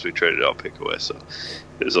realized we traded our pick away, so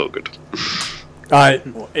it was all good.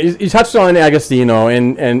 You touched on Agostino,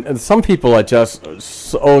 and some people are just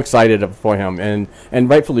so excited for him, and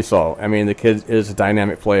rightfully so. I mean, the kid is a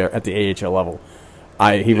dynamic player at the AHL level.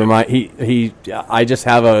 I just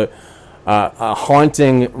have a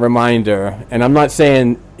haunting reminder, and I'm not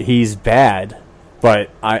saying he's bad, but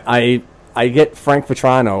I get Frank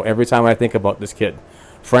Vetrano every time I think about this kid.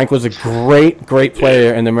 Frank was a great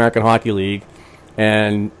player in the American Hockey League,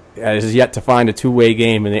 and has yet to find a two-way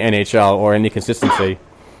game in the NHL or any consistency.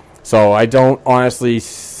 So I don't honestly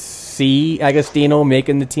see Agostino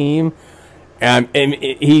making the team. And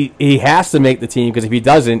he has to make the team because if he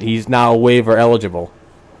doesn't, he's now waiver eligible.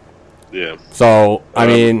 Yeah. So, I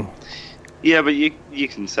mean... Yeah, but you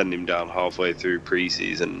can send him down halfway through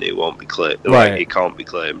preseason. It won't be claimed. Right. Like, he can't be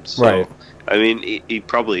claimed. So, right. I mean, he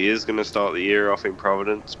probably is going to start the year off in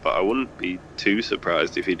Providence, but I wouldn't be too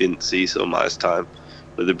surprised if he didn't see some ice time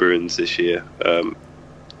with the Bruins this year.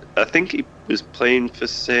 I think he was playing for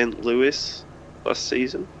St. Louis last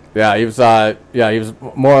season. Yeah, he was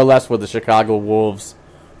more or less with the Chicago Wolves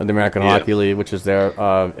of the American Hockey League, which is their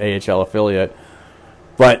AHL affiliate.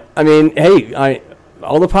 But, I mean, hey,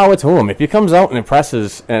 all the power to him. If he comes out and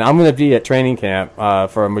impresses, and I'm going to be at training camp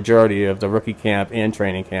for a majority of the rookie camp and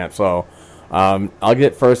training camp, so I'll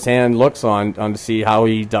get first-hand looks on to see how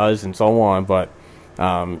he does and so on. But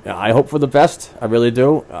I hope for the best. I really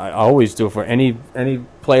do. I always do for any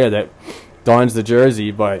player that dons the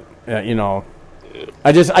jersey. But you know,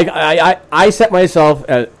 I set myself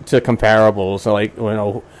to comparables. So like, you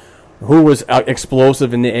know, who was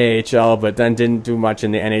explosive in the AHL but then didn't do much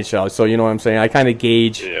in the NHL. So you know what I'm saying? I kind of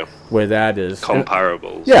gauge where that is.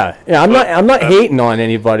 Comparables. I'm not hating on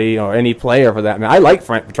anybody or any player for that. Man, I like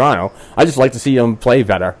Frank Petrano. I just like to see him play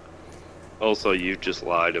better. Also, you've just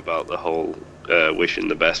lied about the whole wishing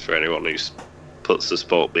the best for anyone who puts the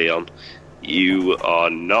Sport B on. You are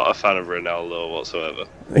not a fan of Ronaldo whatsoever.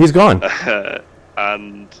 He's gone.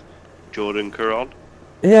 And Jordan Caron.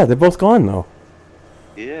 Yeah, they're both gone though.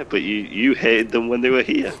 Yeah, but you hated them when they were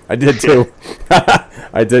here. I did too.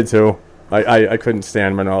 I did too. I couldn't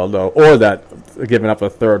stand Ronaldo or that giving up a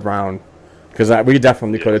third round because we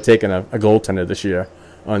definitely could have taken a goaltender this year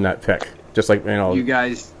on that pick. Just like, you know. You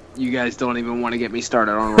guys don't even want to get me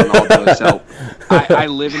started on Ronaldo. So I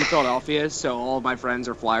live in Philadelphia, so all of my friends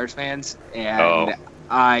are Flyers fans, and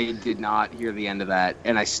I did not hear the end of that,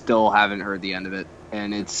 and I still haven't heard the end of it.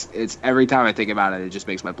 And it's every time I think about it, it just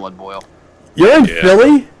makes my blood boil. You're in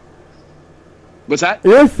Philly? What's that?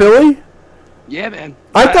 You're in Philly? Yeah, man.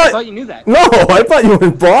 I thought you knew that. No, I thought you were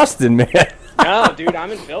in Boston, man. No, dude,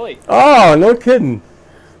 I'm in Philly. Oh, no kidding.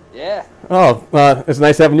 Yeah. Oh, it's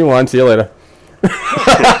nice having you on. See you later.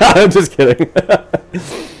 I'm just kidding.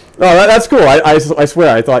 No, that's cool. I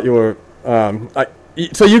swear, I thought you were.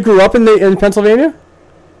 So you grew up in Pennsylvania?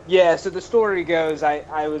 Yeah. So the story goes,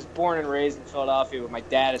 I was born and raised in Philadelphia, but my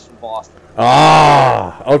dad is from Boston.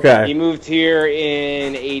 Ah, okay. He moved here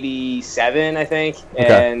in '87, I think,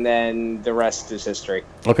 and then the rest is history.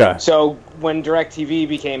 Okay. So when DirecTV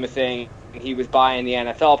became a thing, he was buying the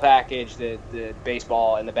NFL package, the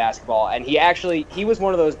baseball and the basketball, and he was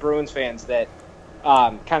one of those Bruins fans that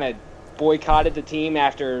kind of boycotted the team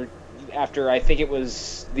after I think it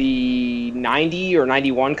was the 90 or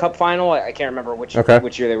 91 Cup final. I can't remember which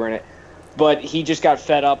year they were in it. But he just got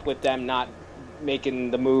fed up with them not making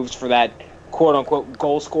the moves for that quote-unquote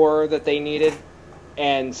goal scorer that they needed.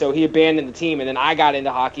 And so he abandoned the team, and then I got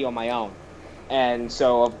into hockey on my own. And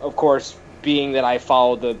so, of course, being that I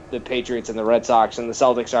followed the Patriots and the Red Sox and the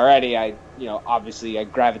Celtics already, obviously I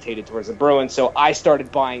gravitated towards the Bruins. So I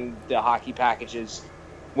started buying the hockey packages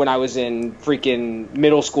when I was in freaking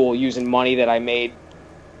middle school using money that I made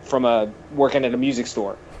from working at a music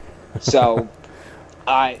store. So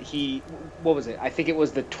what was it? I think it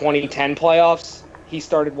was the 2010 playoffs he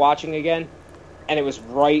started watching again, and it was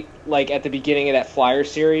right like at the beginning of that Flyers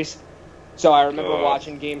series. So I remember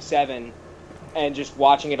watching Game 7 and just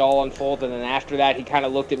watching it all unfold, and then after that he kind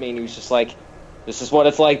of looked at me and he was just like, "This is what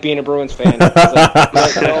it's like being a Bruins fan."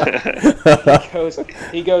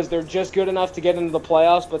 He goes, "They're just good enough to get into the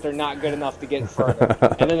playoffs, but they're not good enough to get further."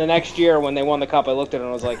 And then the next year when they won the Cup, I looked at it and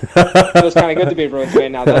I was like, "It was kind of good to be a Bruins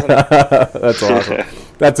fan now, doesn't it?" That's awesome.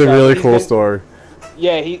 That's a really cool story.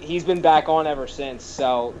 Yeah, he's been back on ever since.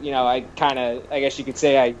 So, I guess you could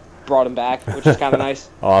say I brought him back, which is kind of nice.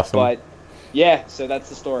 Awesome. But, yeah, so that's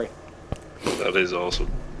the story. That is awesome.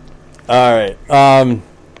 All right.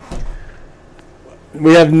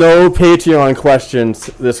 We have no Patreon questions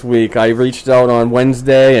this week. I reached out on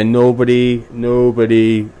Wednesday, and nobody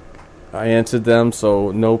I answered them, so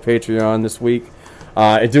no Patreon this week.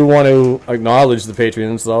 I do want to acknowledge the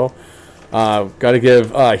Patreons, though. Got to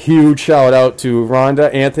give a huge shout-out to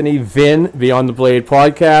Rhonda, Anthony, Vin, Beyond the Blade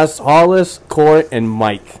Podcast, Hollis, Court, and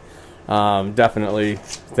Mike. Definitely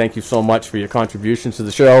thank you so much for your contributions to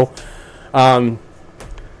the show. And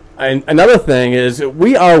another thing is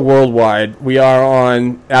we are worldwide. We are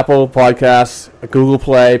on Apple Podcasts, Google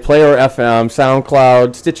Play, Player FM,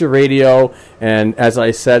 SoundCloud, Stitcher Radio, and as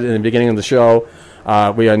I said in the beginning of the show,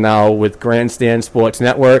 we are now with Grandstand Sports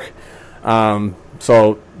Network.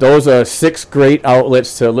 So those are 6 great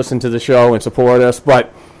outlets to listen to the show and support us.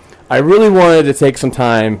 But I really wanted to take some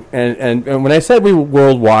time, and when I said we were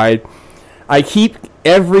worldwide, I keep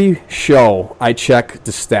every show. I check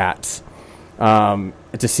the stats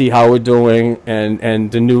to see how we're doing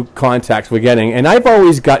and the new contacts we're getting. And I've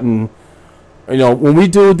always gotten, when we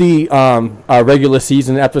do the our regular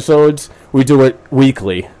season episodes, we do it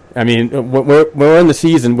weekly. I mean, when we're in the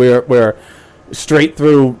season, we're straight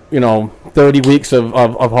through 30 weeks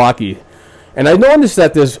of hockey. And I noticed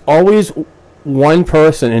that there's always one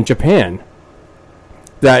person in Japan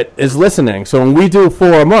that is listening. So when we do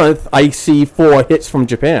 4 a month, I see 4 hits from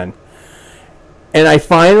Japan. And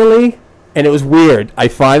and it was weird, I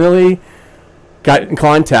finally got in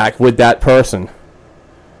contact with that person.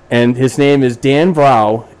 And his name is Dan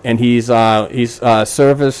Brow, and he's in the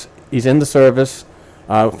service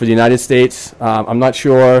for the United States. I'm not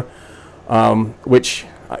sure which.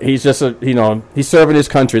 He's just he's serving his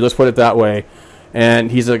country. Let's put it that way. And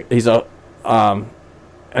he's an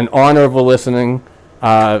honorable listener.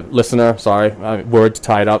 Sorry, words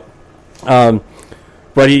tied up.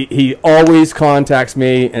 But he always contacts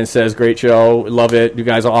me and says, "Great show, love it. You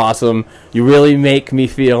guys are awesome. You really make me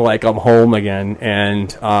feel like I'm home again."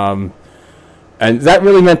 And that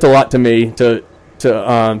really meant a lot to me to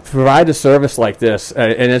provide a service like this.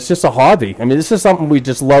 And it's just a hobby. I mean, this is something we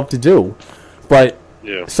just love to do. But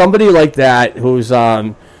somebody like that who's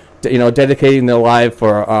dedicating their life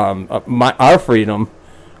for our freedom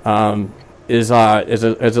is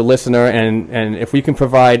a listener, and if we can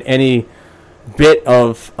provide any bit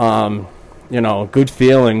of good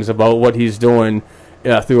feelings about what he's doing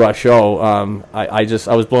through our show, I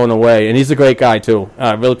was blown away. And he's a great guy too,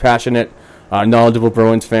 really passionate, knowledgeable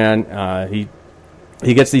Bruins fan.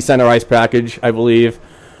 He gets the center ice package, I believe,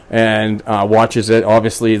 and watches it.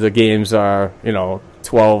 Obviously the games are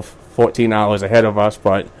 12-14 hours ahead of us,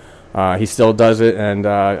 but he still does it, and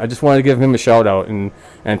I just wanted to give him a shout out and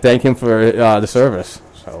thank him for the service.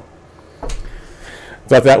 So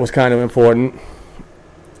thought that was kind of important.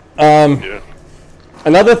 Another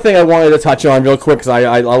thing I wanted to touch on real quick, because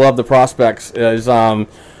I love the prospects, is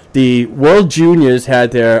the World Juniors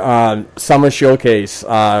had their summer showcase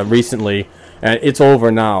recently, and it's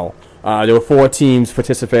over now. There were 4 teams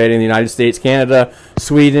participating: the United States, Canada,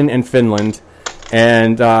 Sweden, and Finland.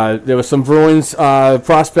 And there were some Bruins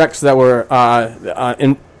prospects that were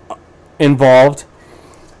involved.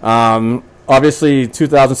 Obviously,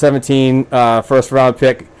 2017 first-round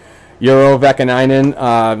pick Euro Vakanainen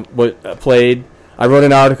played. I wrote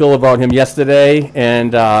an article about him yesterday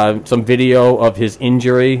and some video of his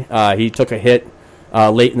injury. He took a hit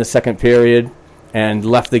late in the second period and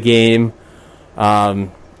left the game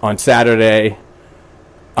on Friday,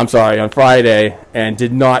 and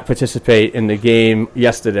did not participate in the game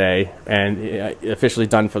yesterday, and officially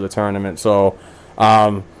done for the tournament. So,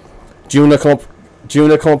 Juna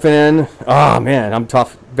Kopanen, oh man, I'm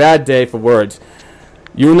tough. Bad day for words.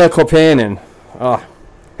 Juna Kopanen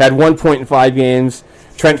had 1 point in 5 games.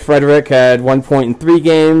 Trent Frederick had 1 point in 3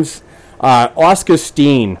 games. Oscar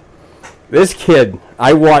Steen, this kid,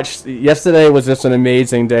 I watched yesterday, was just an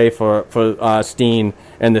amazing day for Steen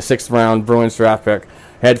in the 6th round Bruins draft pick.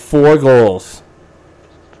 Had 4 goals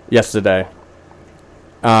yesterday.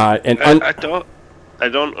 I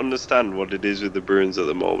don't understand what it is with the Bruins at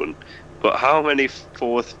the moment. But how many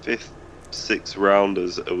 4th, 5th, 6th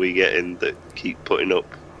rounders are we getting that keep putting up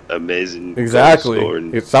amazing exactly?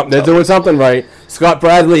 It's something, they're doing something right. Scott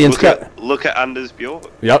Bradley and look at Anders Bjork.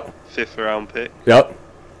 Yep. 5th round pick. Yep.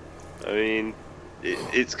 I mean,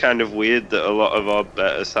 it's kind of weird that a lot of our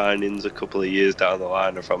better signings a couple of years down the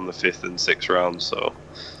line are from the 5th and 6th rounds, so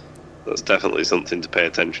that's definitely something to pay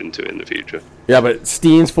attention to in the future. Yeah, but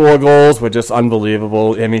Steen's 4 goals were just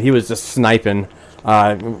unbelievable. I mean, he was just sniping.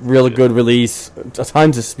 Really good release,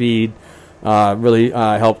 tons of speed. Really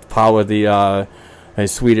helped power the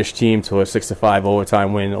Swedish team to a 6-5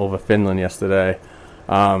 overtime win over Finland yesterday.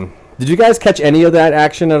 Did you guys catch any of that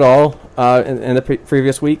action at all in the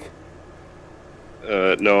previous week?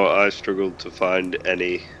 No, I struggled to find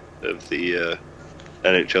any of the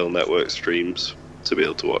NHL Network streams to be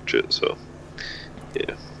able to watch it, so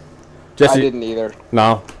yeah. Jesse, I didn't either.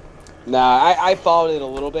 No? Nah, I followed it a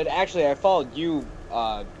little bit. Actually, I followed you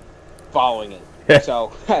following it.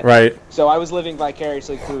 So right. So I was living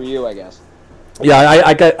vicariously through you, I guess.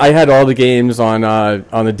 Yeah, I had all the games on the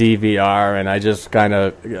DVR, and I just kind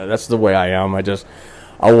of that's the way I am.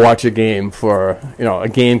 I'll watch a game for a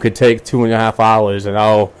game could take 2.5 hours, and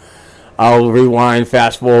I'll rewind,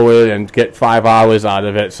 fast forward, and get 5 hours out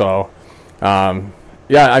of it. So,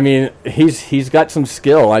 yeah, I mean he's got some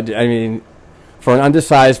skill. I mean, for an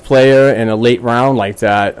undersized player in a late round like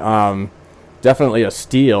that, definitely a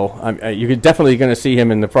steal. You're definitely going to see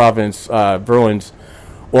him in the Providence Bruins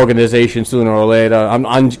organization sooner or later.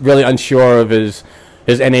 I'm really unsure of his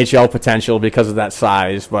NHL potential because of that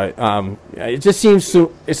size, but it just seems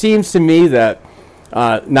to me that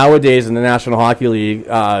nowadays in the National Hockey League,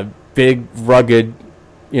 big, rugged,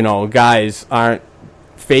 guys aren't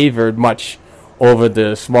favored much over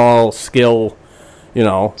the small skill,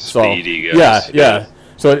 speedy guys. Yeah.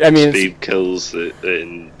 So speed kills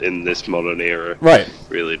in this modern era. Right.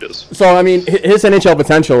 Really does. So his NHL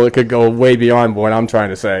potential, it could go way beyond what I'm trying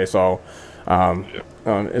to say. So.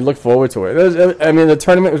 And look forward to it. The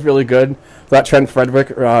tournament was really good. I thought Trent Frederick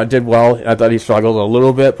did well. I thought he struggled a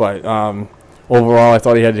little bit, but overall, I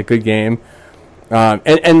thought he had a good game.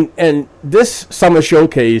 And this summer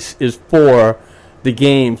showcase is for the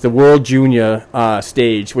games, the World Junior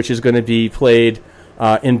stage, which is going to be played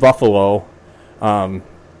in Buffalo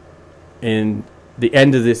in the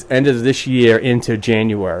end of this year into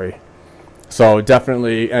January. So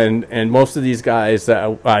definitely, and most of these guys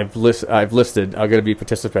that I've listed are going to be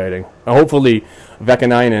participating. Hopefully,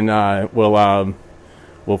 Vekanainen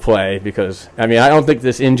will play, because I don't think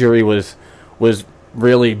this injury was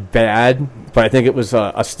really bad, but I think it was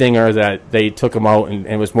a stinger that they took him out and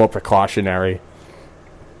it was more precautionary.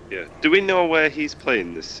 Yeah. Do we know where he's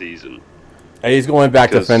playing this season? He's going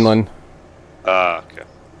back to Finland. Okay.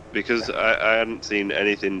 Because I hadn't seen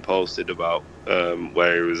anything posted about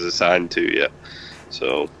where he was assigned to yet.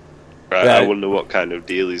 So I wonder what kind of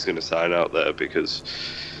deal he's going to sign out there, because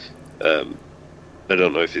I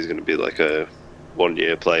don't know if he's going to be like a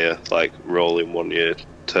one-year player, like rolling one-year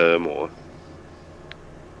term, or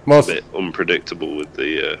a bit unpredictable with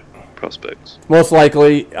the prospects. Most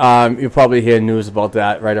likely, you'll probably hear news about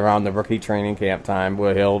that right around the rookie training camp time,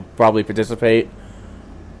 where he'll probably participate.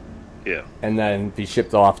 Yeah, and then be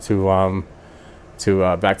shipped off to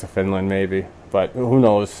back to Finland maybe, but who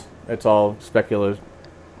knows? It's all speculative.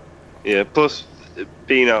 Yeah. Plus,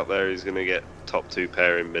 being out there, he's going to get top two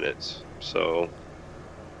pairing minutes. So,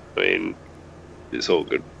 it's all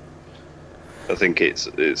good. I think it's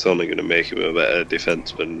only going to make him a better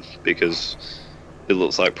defenseman, because it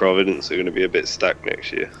looks like Providence are going to be a bit stacked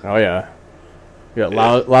next year. Oh yeah. You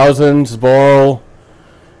got Lauzon, Zboril,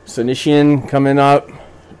 Senyshyn coming up.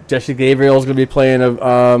 Jesse Gabriel's going to be playing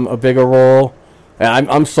a bigger role. And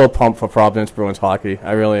I'm so pumped for Providence Bruins hockey.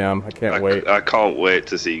 I really am. I can't wait. I can't wait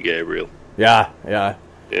to see Gabriel. Yeah. Yeah,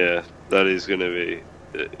 that is going to be...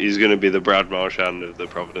 He's going to be the Brad Marchand of the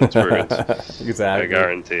Providence Bruins. Exactly. I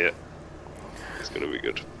guarantee it. It's going to be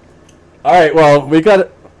good. All right, well, we got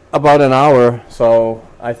about an hour, so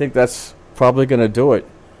I think that's probably going to do it.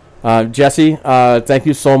 Jesse, thank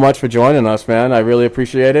you so much for joining us, man. I really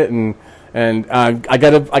appreciate it, and I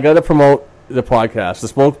gotta promote the podcast. The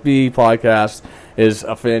Spoke Bee podcast is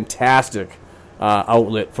a fantastic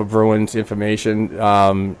outlet for Bruins information.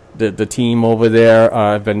 The team over there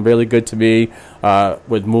have been really good to me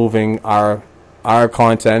with moving our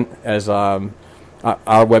content as our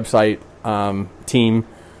website team.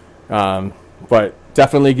 But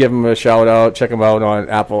definitely give them a shout out. Check them out on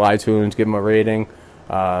Apple iTunes. Give them a rating.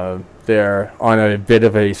 They're on a bit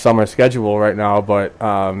of a summer schedule right now, but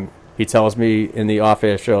he tells me in the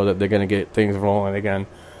off-air show that they're going to get things rolling again.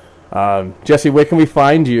 Jesse, where can we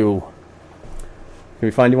find you? Can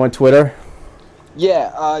we find you on Twitter?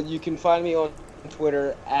 Yeah, you can find me on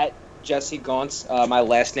Twitter at Jesse Gaunce. My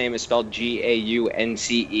last name is spelled Gaunce.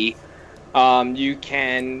 You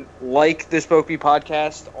can like the Spoke Bee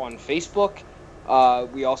podcast on Facebook.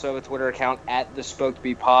 We also have a Twitter account at the Spoke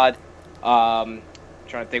Bee Pod. Trying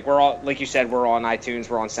to think, we're all, like you said, we're on iTunes,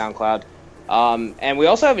 we're on SoundCloud. And we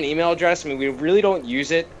also have an email address. We really don't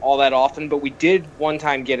use it all that often, but we did one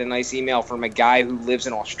time get a nice email from a guy who lives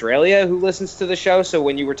in Australia who listens to the show. So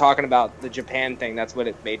when you were talking about the Japan thing, that's what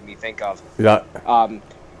it made me think of. Yeah.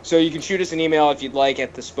 So you can shoot us an email if you'd like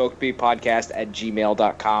at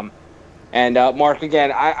thespokebeepodcast@gmail.com. And Mark,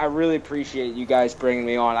 again, I really appreciate you guys bringing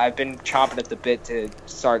me on. I've been chomping at the bit to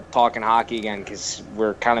start talking hockey again, because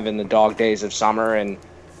we're kind of in the dog days of summer, and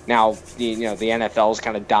now the NFL is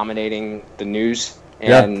kind of dominating the news,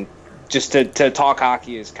 and just to talk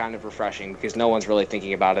hockey is kind of refreshing, because no one's really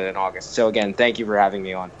thinking about it in August. So again, thank you for having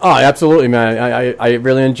me on. Oh, absolutely, man. I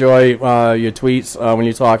really enjoy your tweets when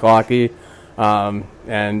you talk hockey. And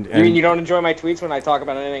you mean you don't enjoy my tweets when I talk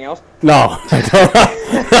about anything else? No, I don't.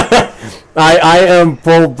 I am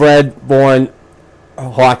full-bred, born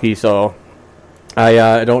hockey, so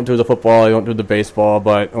I don't do the football, I don't do the baseball,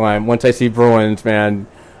 but once I see Bruins, man,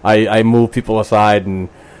 I move people aside and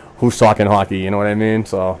who's talking hockey, you know what I mean?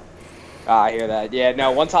 So I hear that. Yeah,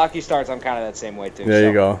 no, once hockey starts, I'm kind of that same way, too. There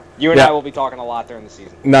you go. You and I will be talking a lot during the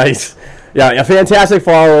season. Nice. Yeah, a fantastic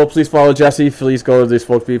follow. Please follow Jesse. Please go to the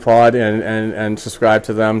Spoke Beat Pod and subscribe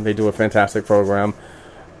to them. They do a fantastic program.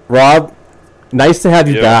 Rob, nice to have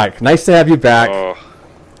you back. Nice to have you back. Oh,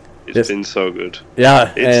 it's been so good.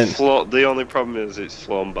 Yeah. The only problem is it's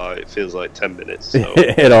flown by. It feels like 10 minutes. So.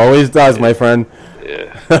 It always does, my friend.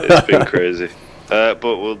 Yeah, it's been crazy. But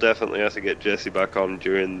we'll definitely have to get Jesse back on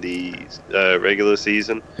during the regular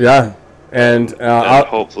season. Yeah, and I'll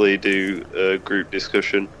hopefully do a group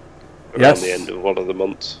discussion around the end of one of the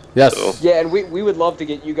months. Yes. So. Yeah, and we would love to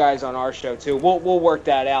get you guys on our show too. We'll work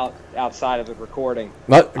that out outside of the recording.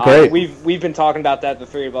 Great. We've been talking about that, the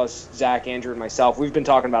three of us, Zach, Andrew, and myself. We've been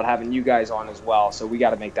talking about having you guys on as well. So we got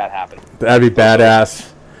to make that happen. That'd be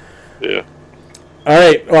badass. Yeah. All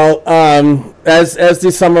right. Well, as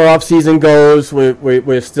the summer off season goes,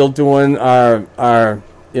 we're still doing our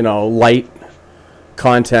light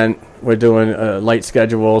content. We're doing a light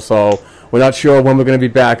schedule, so we're not sure when we're going to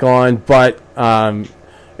be back on. But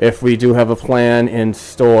if we do have a plan in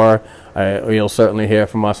store, you'll certainly hear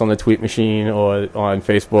from us on the tweet machine or on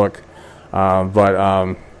Facebook.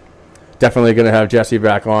 But definitely going to have Jesse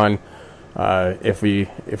back on. If we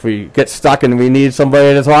get stuck and we need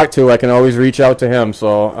somebody to talk to, I can always reach out to him.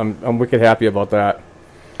 So I'm wicked happy about that.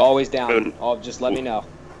 Always down. Just let me know.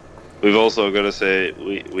 We've also got to say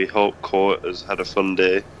we hope Court has had a fun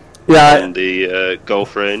day. Yeah. On the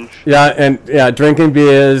golf range. Yeah, and drinking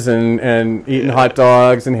beers and eating hot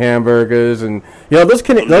dogs and hamburgers and those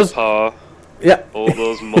par. Yeah. All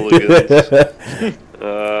those mulligans.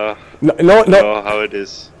 No, how it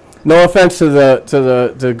is. No offense to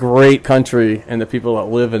the great country and the people that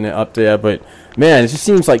live in it up there, but man, it just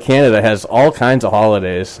seems like Canada has all kinds of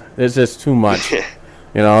holidays. It's just too much.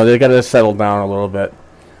 They got to settle down a little bit.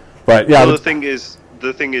 But yeah, well, the thing is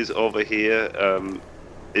over here,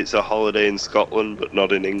 it's a holiday in Scotland, but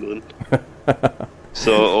not in England.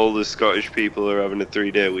 So all the Scottish people are having a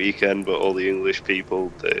 3-day weekend, but all the English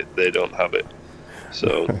people they don't have it.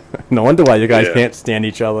 So no wonder why you guys can't stand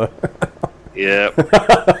each other. Yeah.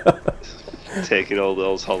 Taking all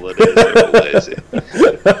those holidays. Lazy.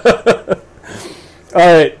 All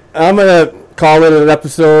right, I'm going to call it an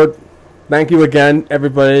episode. Thank you again,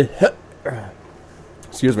 everybody.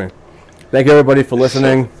 Excuse me. Thank you, everybody, for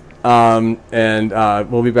listening. And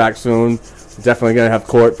we'll be back soon. Definitely going to have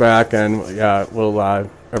Court back, and we'll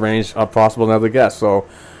arrange a possible another guest. So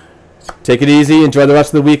take it easy. Enjoy the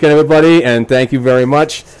rest of the weekend, everybody, and thank you very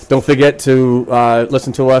much. Don't forget to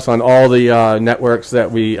listen to us on all the networks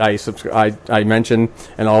that I mentioned,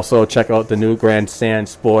 and also check out the new Grandstand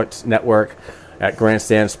Sports Network at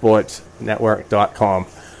grandstandsportsnetwork.com.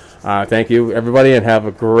 Thank you, everybody, and have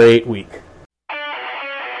a great week.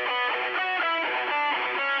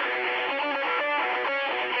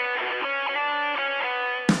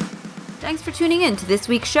 Thanks for tuning in to this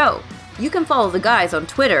week's show. You can follow the guys on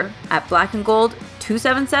Twitter at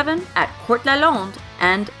blackandgold277, at Court Lalonde,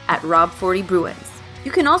 and at Rob40Bruins.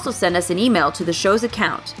 You can also send us an email to the show's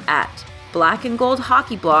account at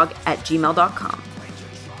blackandgoldhockeyblog@gmail.com.